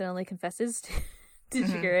accidentally confesses to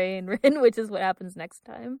Shigure and Rin, which is what happens next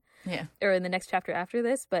time. Yeah. Or in the next chapter after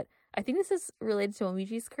this. But I think this is related to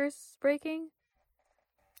Momiji's curse breaking.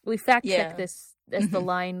 We fact checked this as the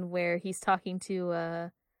line where he's talking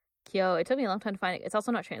to Kyo. It took me a long time to find it. It's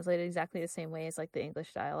also not translated exactly the same way as like the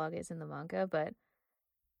English dialogue is in the manga, but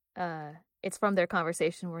it's from their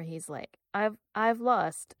conversation where he's like, I've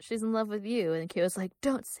lost. She's in love with you. And Kyo's like,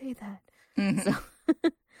 don't say that. So,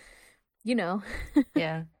 you know.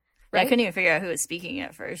 Yeah. Right? I couldn't even figure out who was speaking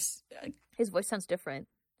at first. His voice sounds different.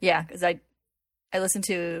 Yeah, because I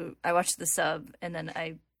watched the sub, and then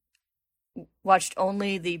I watched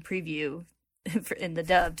only the preview in the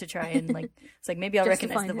dub to try and like, it's like maybe I'll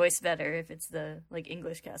recognize the voice better if it's the like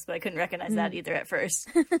English cast, but I couldn't recognize that either at first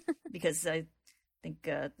because I think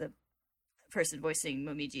the person voicing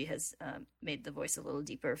Momiji has made the voice a little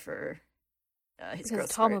deeper for his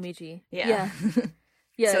growth tall spurt. Momiji. Yeah.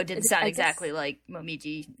 Yeah. So it didn't sound exactly like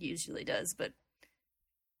Momiji usually does, but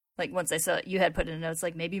like once I saw you had put in notes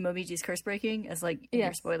like maybe Momiji's curse breaking as like in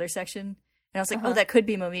your spoiler section. And I was like, oh, that could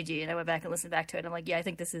be Momiji. And I went back and listened back to it. I'm like, yeah, I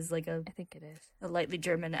think this is like I think it is a lightly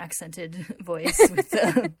German accented voice with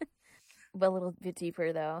a little bit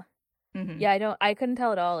deeper though. Yeah, I couldn't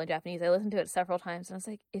tell at all in Japanese. I listened to it several times and I was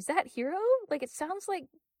like, is that Hiro? Like, it sounds like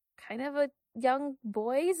kind of a young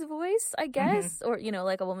boy's voice, I guess, or you know,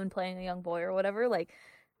 like a woman playing a young boy or whatever. Like,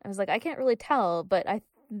 I was like, I can't really tell, but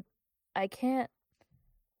I can't.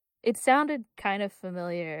 It sounded kind of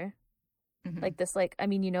familiar, like this. Like, I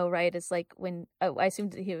mean, you know, right? It's like when I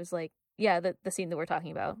assumed that he was like, yeah, the scene that we're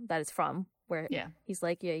talking about that is from where he's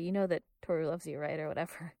like, yeah, you know that Toru loves you, right, or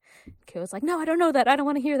whatever. Kyo's like, no, I don't know that. I don't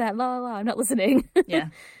want to hear that. La la la. I'm not listening. Yeah.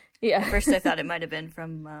 Yeah. At first, I thought it might have been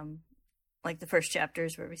from like the first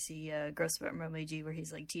chapters where we see Gross about Momiji, where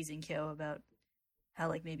he's like teasing Kyo about how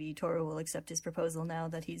like maybe Toru will accept his proposal now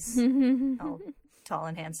that he's all tall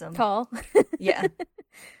and handsome. Tall. Yeah.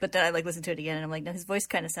 But then I like listened to it again and I'm like, no, his voice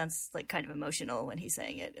kind of sounds like kind of emotional when he's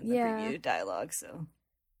saying it in the preview dialogue. So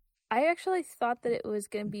I actually thought that it was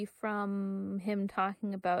going to be from him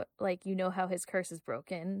talking about like, you know, how his curse is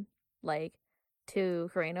broken, like to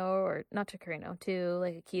Kureno, or not to Kureno, to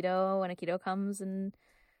like Akito when Akito comes and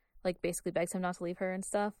like basically begs him not to leave her and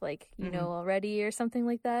stuff, like, you know already or something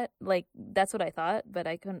like that. Like, that's what I thought, but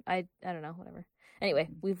I couldn't, I don't know, whatever. Anyway,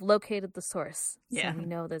 we've located the source, so we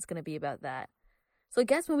know that it's going to be about that. So I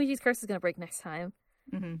guess Momiji's curse is going to break next time.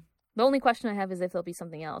 The only question I have is if there'll be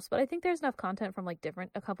something else, but I think there's enough content from like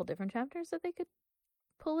a couple different chapters that they could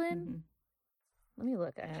pull in. Let me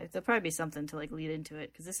look. Actually, there'll probably be something to like lead into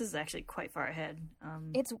it because this is actually quite far ahead.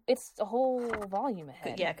 It's a whole volume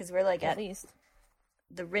ahead. Yeah, because we're like at least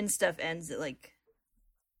the Rin stuff ends at like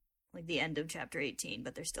the end of chapter 18,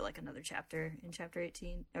 but there's still like another chapter in chapter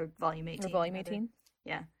 18 or volume 18. Or volume 18.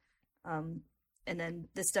 Yeah. And then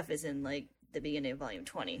this stuff is in like the beginning of volume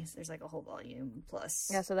 20. So there's like a whole volume plus.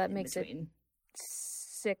 Yeah, so that makes it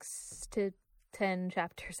 6 to 10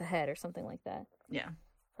 chapters ahead or something like that. Yeah.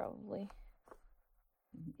 Probably.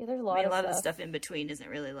 Yeah, there's a lot of the stuff in between isn't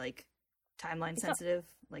really like timeline sensitive.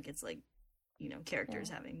 Like it's like, you know, characters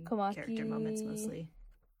having character moments mostly.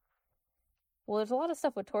 Well, there's a lot of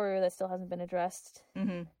stuff with Toru that still hasn't been addressed.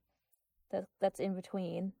 That's in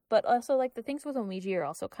between. But also, like, the things with Momiji are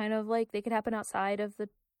also kind of, like, they could happen outside of the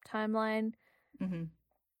timeline.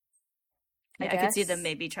 I could see them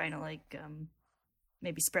maybe trying to, like,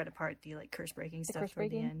 maybe spread apart the, like, curse-breaking stuff for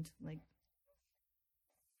the end. Like,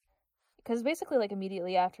 because basically, like,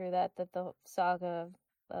 immediately after that the saga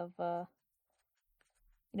of you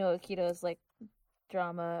know, Akito's, like,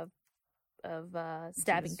 drama of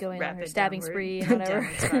stabbing, going on her stabbing spree and whatever.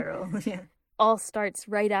 Spiral. All starts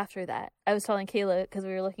right after that. I was telling Kayla, because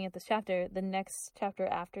we were looking at this chapter, the next chapter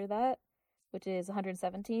after that, which is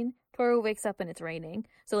 117, Toru wakes up and it's raining.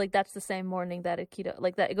 So, like, that's the same morning that Akito,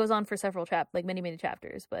 like, that it goes on for several many, many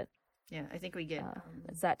chapters, but yeah, I think we get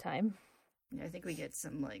it's that time. Yeah, I think we get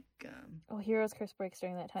some, like Hero's curse breaks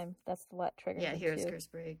during that time. That's what triggers it Hero's too. curse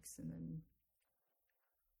breaks, and then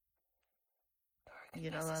we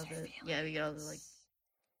get all the like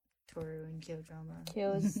Toru and Kyo drama.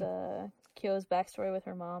 Kyo's backstory with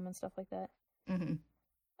her mom and stuff like that.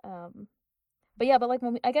 But yeah, but like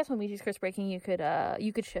I guess Momiji's curse breaking, you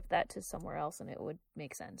could shift that to somewhere else and it would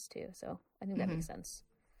make sense too. So I think that makes sense.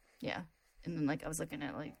 Yeah, and then like I was looking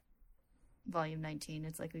at like volume 19.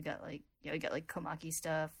 It's like we got like Komaki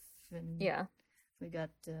stuff, and we got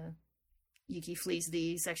Yuki flees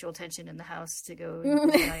the sexual tension in the house to go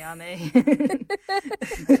visit Ayame.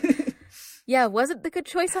 Yeah, was it the good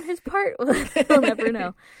choice on his part? We'll never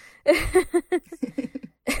know.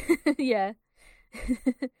 Yeah.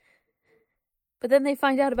 But then they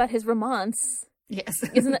find out about his romance. Yes.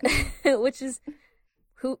 Isn't it? Which is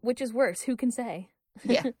worse? Who can say?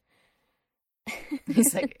 Yeah.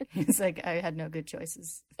 He's like, I had no good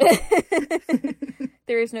choices.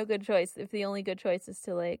 There is no good choice if the only good choice is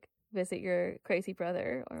to like visit your crazy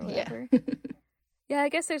brother or whatever. Yeah, I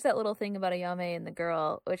guess there's that little thing about Ayame and the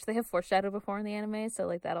girl, which they have foreshadowed before in the anime, so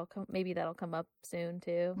like that'll come up soon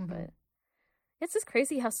too. Mm-hmm. But it's just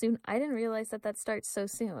crazy how soon. I didn't realize that starts so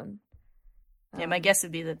soon. Yeah, my guess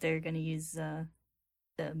would be that they're going to use the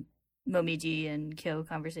Momiji and Kyo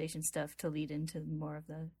conversation stuff to lead into more of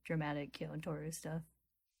the dramatic Kyo and Toru stuff.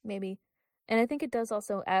 Maybe. And I think it does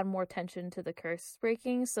also add more tension to the curse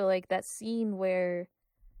breaking. So like the scene where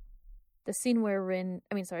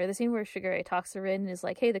Shigure talks to Rin is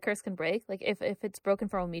like, hey, the curse can break. Like if it's broken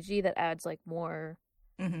for Momiji, that adds like more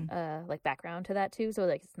like background to that too. So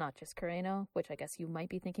like it's not just Kureno, which I guess you might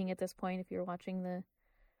be thinking at this point if you're watching the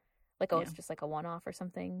it's just like a one-off or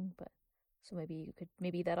something. But so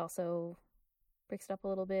maybe that also breaks it up a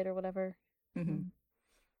little bit or whatever. Mm-hmm.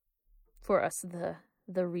 For us,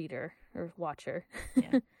 the reader or watcher.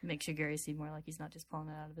 Yeah, make Shigure seem more like he's not just pulling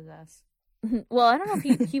it out of his ass. Well, I don't know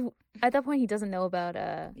if he at that point he doesn't know about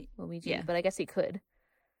Momiji, but I guess he could.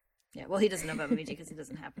 Yeah, well, he doesn't know about Momiji because it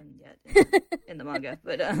doesn't happen yet in the manga.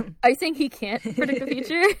 But I think he can't predict the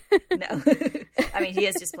future. No, I mean he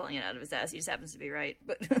is just pulling it out of his ass. He just happens to be right.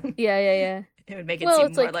 But yeah. It would make it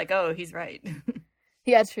seem more like, oh, he's right.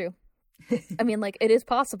 Yeah, it's true. I mean, like it is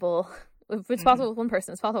possible. If it's possible with one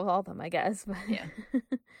person, it's possible with all of them, I guess. But yeah,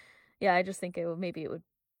 yeah. I just think it would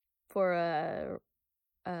for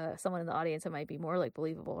someone in the audience, it might be more like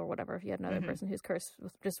believable or whatever if you had another person whose curse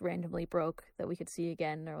just randomly broke that we could see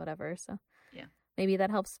again or whatever. So yeah, maybe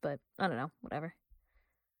that helps, but I don't know, whatever.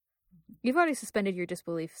 You've already suspended your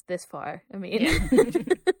disbelief this far. I mean,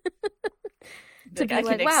 to be I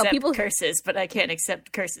can accept people curses, but I can't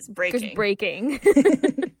accept curses breaking.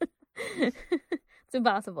 It's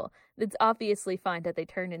impossible. It's obviously fine that they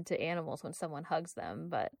turn into animals when someone hugs them,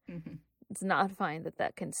 but it's not fine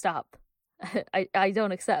that can stop. I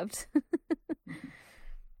don't accept.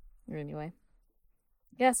 Anyway.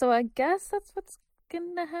 Yeah, so I guess that's what's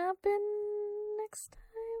gonna happen next time,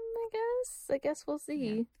 I guess we'll see.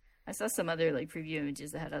 Yeah. I saw some other like preview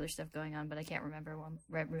images that had other stuff going on, but I can't remember them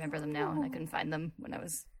now, and I couldn't find them when I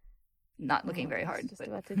was not looking very hard. Just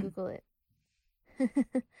about to Google it.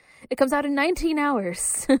 It comes out in 19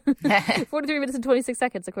 hours. 43 minutes and 26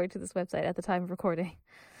 seconds, according to this website, at the time of recording.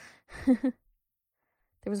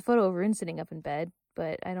 There was a photo of Rin sitting up in bed,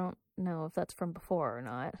 but I don't know if that's from before or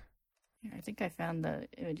not. Yeah, I think I found the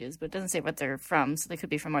images, but it doesn't say what they're from, so they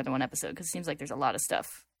could be from more than one episode, because it seems like there's a lot of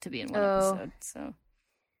stuff to be in one episode. So,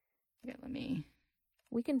 yeah,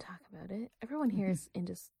 we can talk about it. Everyone here is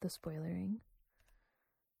into the spoilering.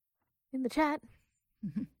 In the chat.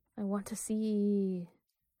 I want to see.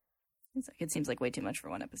 It seems like way too much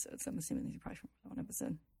for one episode, so I'm assuming these are probably from one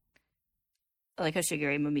episode. I like how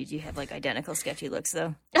Shigure and Momiji have like identical sketchy looks,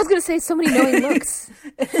 though. I was gonna say so many knowing looks.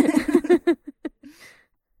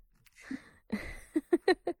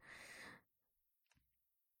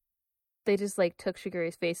 They just like took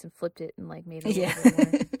Shigure's face and flipped it and like made it more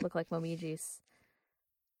look like Momiji's.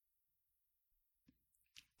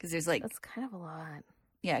 Because there's like that's kind of a lot.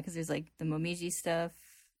 Yeah, because there's like the Momiji stuff,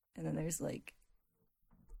 and then there's like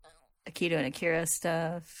Akito and Akira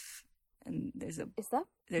stuff, and there's an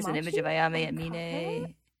image of Ayame and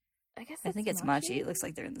Mine. I think it's Machi. It looks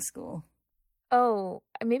like they're in the school. Oh,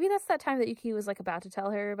 maybe that's that time that Yuki was like about to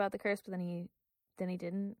tell her about the curse, but then he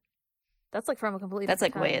didn't. That's like from a completely. That's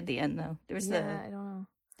like time. Way at the end though. I don't know.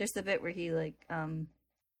 There's the bit where he like I don't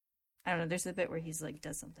know. There's the bit where he's like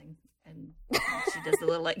does something, and she does the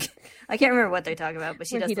little like I can't remember what they talk about, but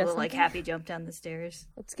she does the little like happy jump down the stairs.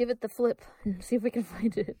 Let's give it the flip and see if we can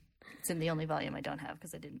find it. It's in the only volume I don't have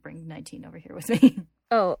because I didn't bring 19 over here with me.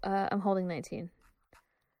 Oh, I'm holding 19.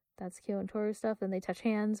 That's Kyo and Toru stuff, and they touch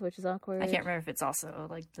hands, which is awkward. I can't remember if it's also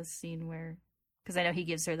like the scene where, because I know he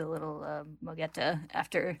gives her the little mogeta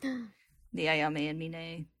after the Ayame and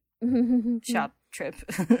Mine shop trip.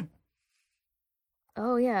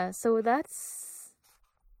 Oh yeah, so that's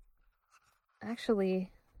actually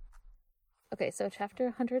okay. So chapter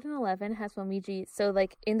 111 has Momiji. So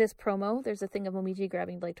like in this promo, there's a thing of Momiji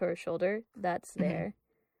grabbing like Toru's shoulder. That's there.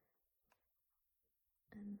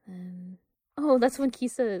 And then Oh, that's when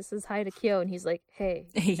Kisa says hi to Kyo, and he's like, "Hey."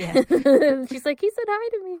 Yeah. She's like, "He said hi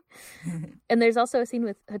to me." And there's also a scene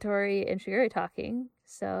with Hattori and Shigure talking.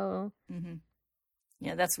 So. Mm-hmm.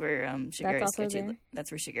 Yeah, that's where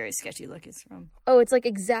That's where Shigure's sketchy look is from. Oh, it's like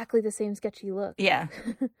exactly the same sketchy look. Yeah.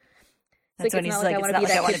 That's when he's like, "It's not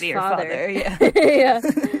like I want to be your father." Yeah. Yeah.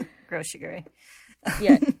 Gross Shigure.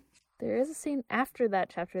 Yeah. There is a scene after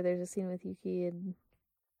that chapter. There's a scene with Yuki and.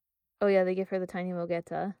 Oh yeah, they give her the tiny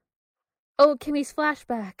Mogeta. Oh, Kimmy's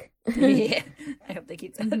flashback. Yeah, I hope they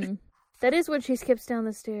keep that. Mm-hmm. That is when she skips down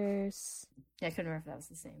the stairs. Yeah, I couldn't remember if that was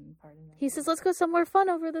the same part. He says, "Let's go somewhere fun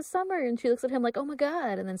over the summer," and she looks at him like, "Oh my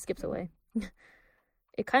god," and then skips away.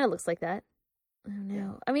 It kind of looks like that. I don't know.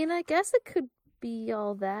 Yeah. I mean, I guess it could be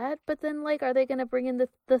all that, but then like, are they going to bring in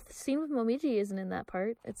the scene with Momiji? Isn't in that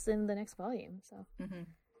part. It's in the next volume, so. Mm-hmm.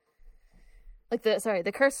 Like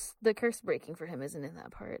the curse breaking for him isn't in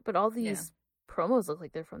that part, but all these promos look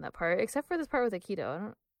like they're from that part, except for this part with Aikido. I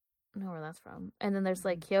don't know where that's from. And then there's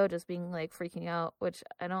like Kyo just being like freaking out, which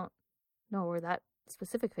I don't know where that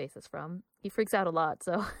specific face is from. He freaks out a lot,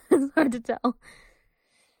 so it's hard to tell.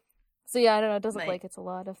 So yeah, I don't know. It does look like it's a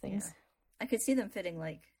lot of things. Yeah. I could see them fitting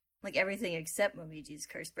like everything except Momiji's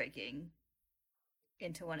curse breaking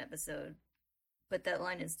into one episode, but that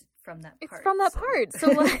line is from that part. It's from that part,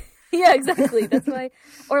 so like. Yeah, exactly. That's why.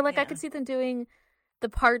 Or like I could see them doing the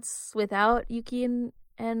parts without Yuki and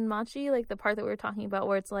Machi, like the part that we were talking about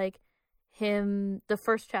where it's like him, the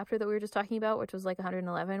first chapter that we were just talking about, which was like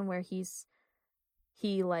 111, where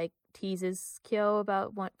he like teases Kyo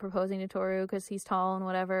about proposing to Toru because he's tall and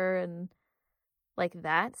whatever, and like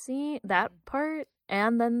that scene, that part,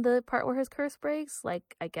 and then the part where his curse breaks.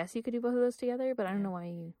 Like I guess you could do both of those together, but I don't know why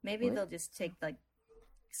you. Maybe they'll just take like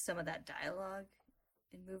some of that dialogue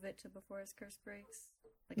and move it to before his curse breaks.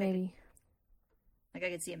 Like maybe. I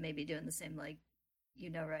could see him maybe doing the same, like,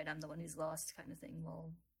 right, I'm the one who's lost kind of thing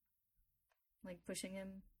while, like, pushing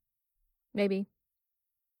him. Maybe.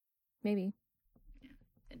 Yeah.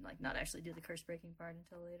 And, like, not actually do the curse breaking part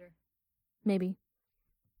until later. Maybe.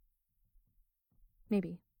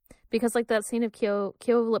 Because, like, that scene of Kyo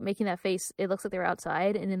making that face, it looks like they were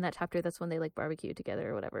outside, and in that chapter, that's when they, like, barbecue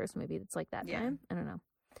together or whatever, so maybe it's, like, that time? I don't know.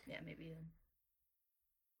 Yeah, maybe.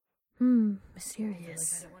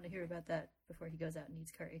 Mysterious. I don't want to hear about that before he goes out and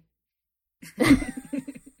eats curry.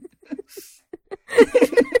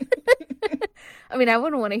 I mean, I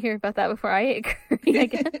wouldn't want to hear about that before I ate curry, I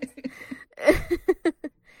guess.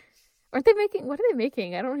 What are they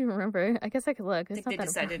making? I don't even remember. I guess I could look. I think they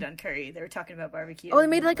decided on curry. They were talking about barbecue. Oh, they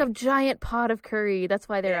made like a giant pot of curry. That's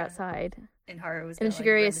why they're outside. And Haru was and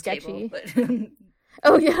Shigure is sketchy. Table, but...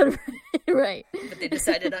 Oh, yeah, right. But they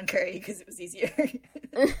decided on curry because it was easier.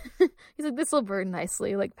 He's like, this will burn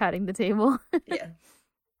nicely, like patting the table. Yeah.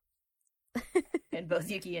 And both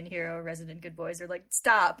Yuki and Hiro, resident good boys, are like,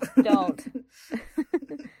 stop. Don't.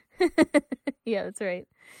 Yeah, that's right.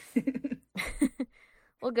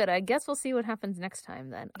 Well, good. I guess we'll see what happens next time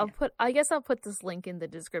then. Yeah. I guess I'll put this link in the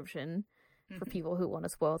description for people who want to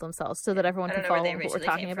spoil themselves so that everyone can follow what we're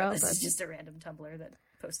talking about. This is just a random Tumblr that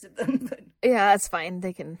posted them. But... Yeah, that's fine.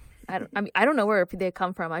 They can. I don't know where they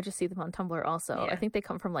come from. I just see them on Tumblr also. Yeah. I think they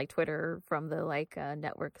come from like Twitter, from the like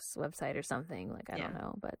network's website or something. Like I don't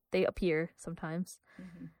know, but they appear sometimes.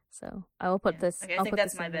 Mm-hmm. So I will put this. Okay, I think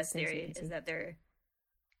that's my best theory is that they're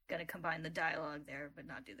gonna combine the dialogue there, but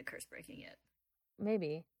not do the curse breaking yet.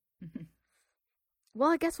 Maybe. Well,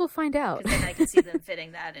 I guess we'll find out. Because then I can see them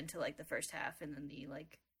fitting that into like the first half, and then the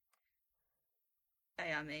like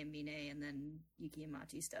Ayame, Mine, and then Yuki and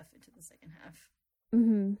Machi stuff into the second half.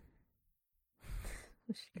 Mm-hmm.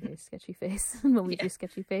 Sketchy face. Momiji's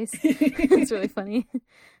sketchy face. It's really funny.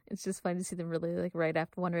 It's just fun to see them really like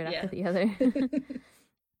one right after the other.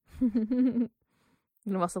 And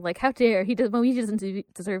I'm also like, how dare Momiji doesn't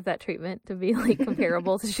deserve that treatment to be like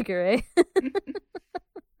comparable to Shigure.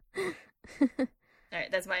 All right,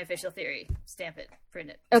 that's my official theory. Stamp it, print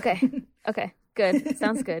it. Okay, good.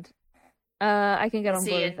 Sounds good. I can get on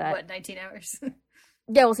board with that. What, 19 hours?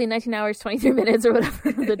 Yeah, we'll see 19 hours, 23 minutes, or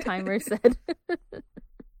whatever the timer said.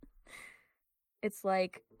 It's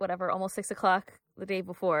like, whatever, almost 6 o'clock the day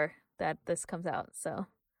before that this comes out. So,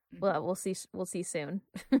 well, we'll see soon.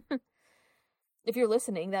 If you're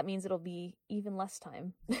listening, that means it'll be even less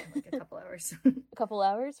time. Like a couple hours. A couple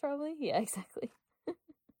hours, probably? Yeah, exactly.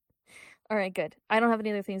 All right, good. I don't have any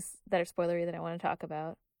other things that are spoilery that I want to talk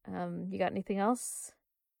about. You got anything else?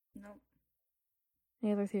 No.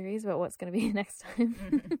 Any other theories about what's going to be next time?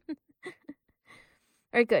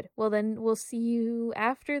 All right, good. Well, then we'll see you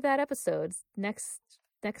after that episode next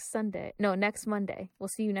Sunday. No, next Monday. We'll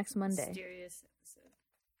see you next Monday. Mysterious episode.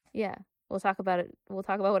 Yeah. we'll talk about it. We'll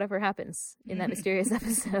talk about whatever happens in that mysterious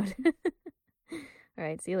episode. All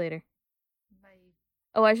right, see you later. Bye.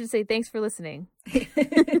 Oh, I should say thanks for listening.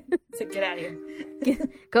 So get out of here.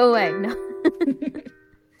 Go away. No.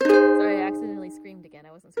 Sorry, I accidentally screamed again.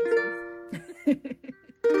 I wasn't supposed to.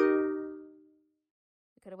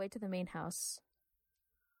 We cut away to the main house.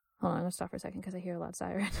 Hold on, I'm gonna stop for a second because I hear a loud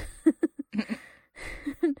siren.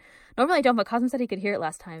 Normally I don't, but Cosmo said he could hear it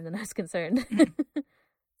last time, then I was concerned.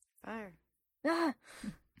 Fire. Ah!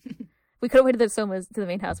 We cut away to the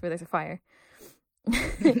main house where there's a fire.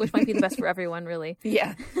 Which might be the best for everyone, really.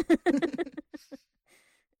 Yeah.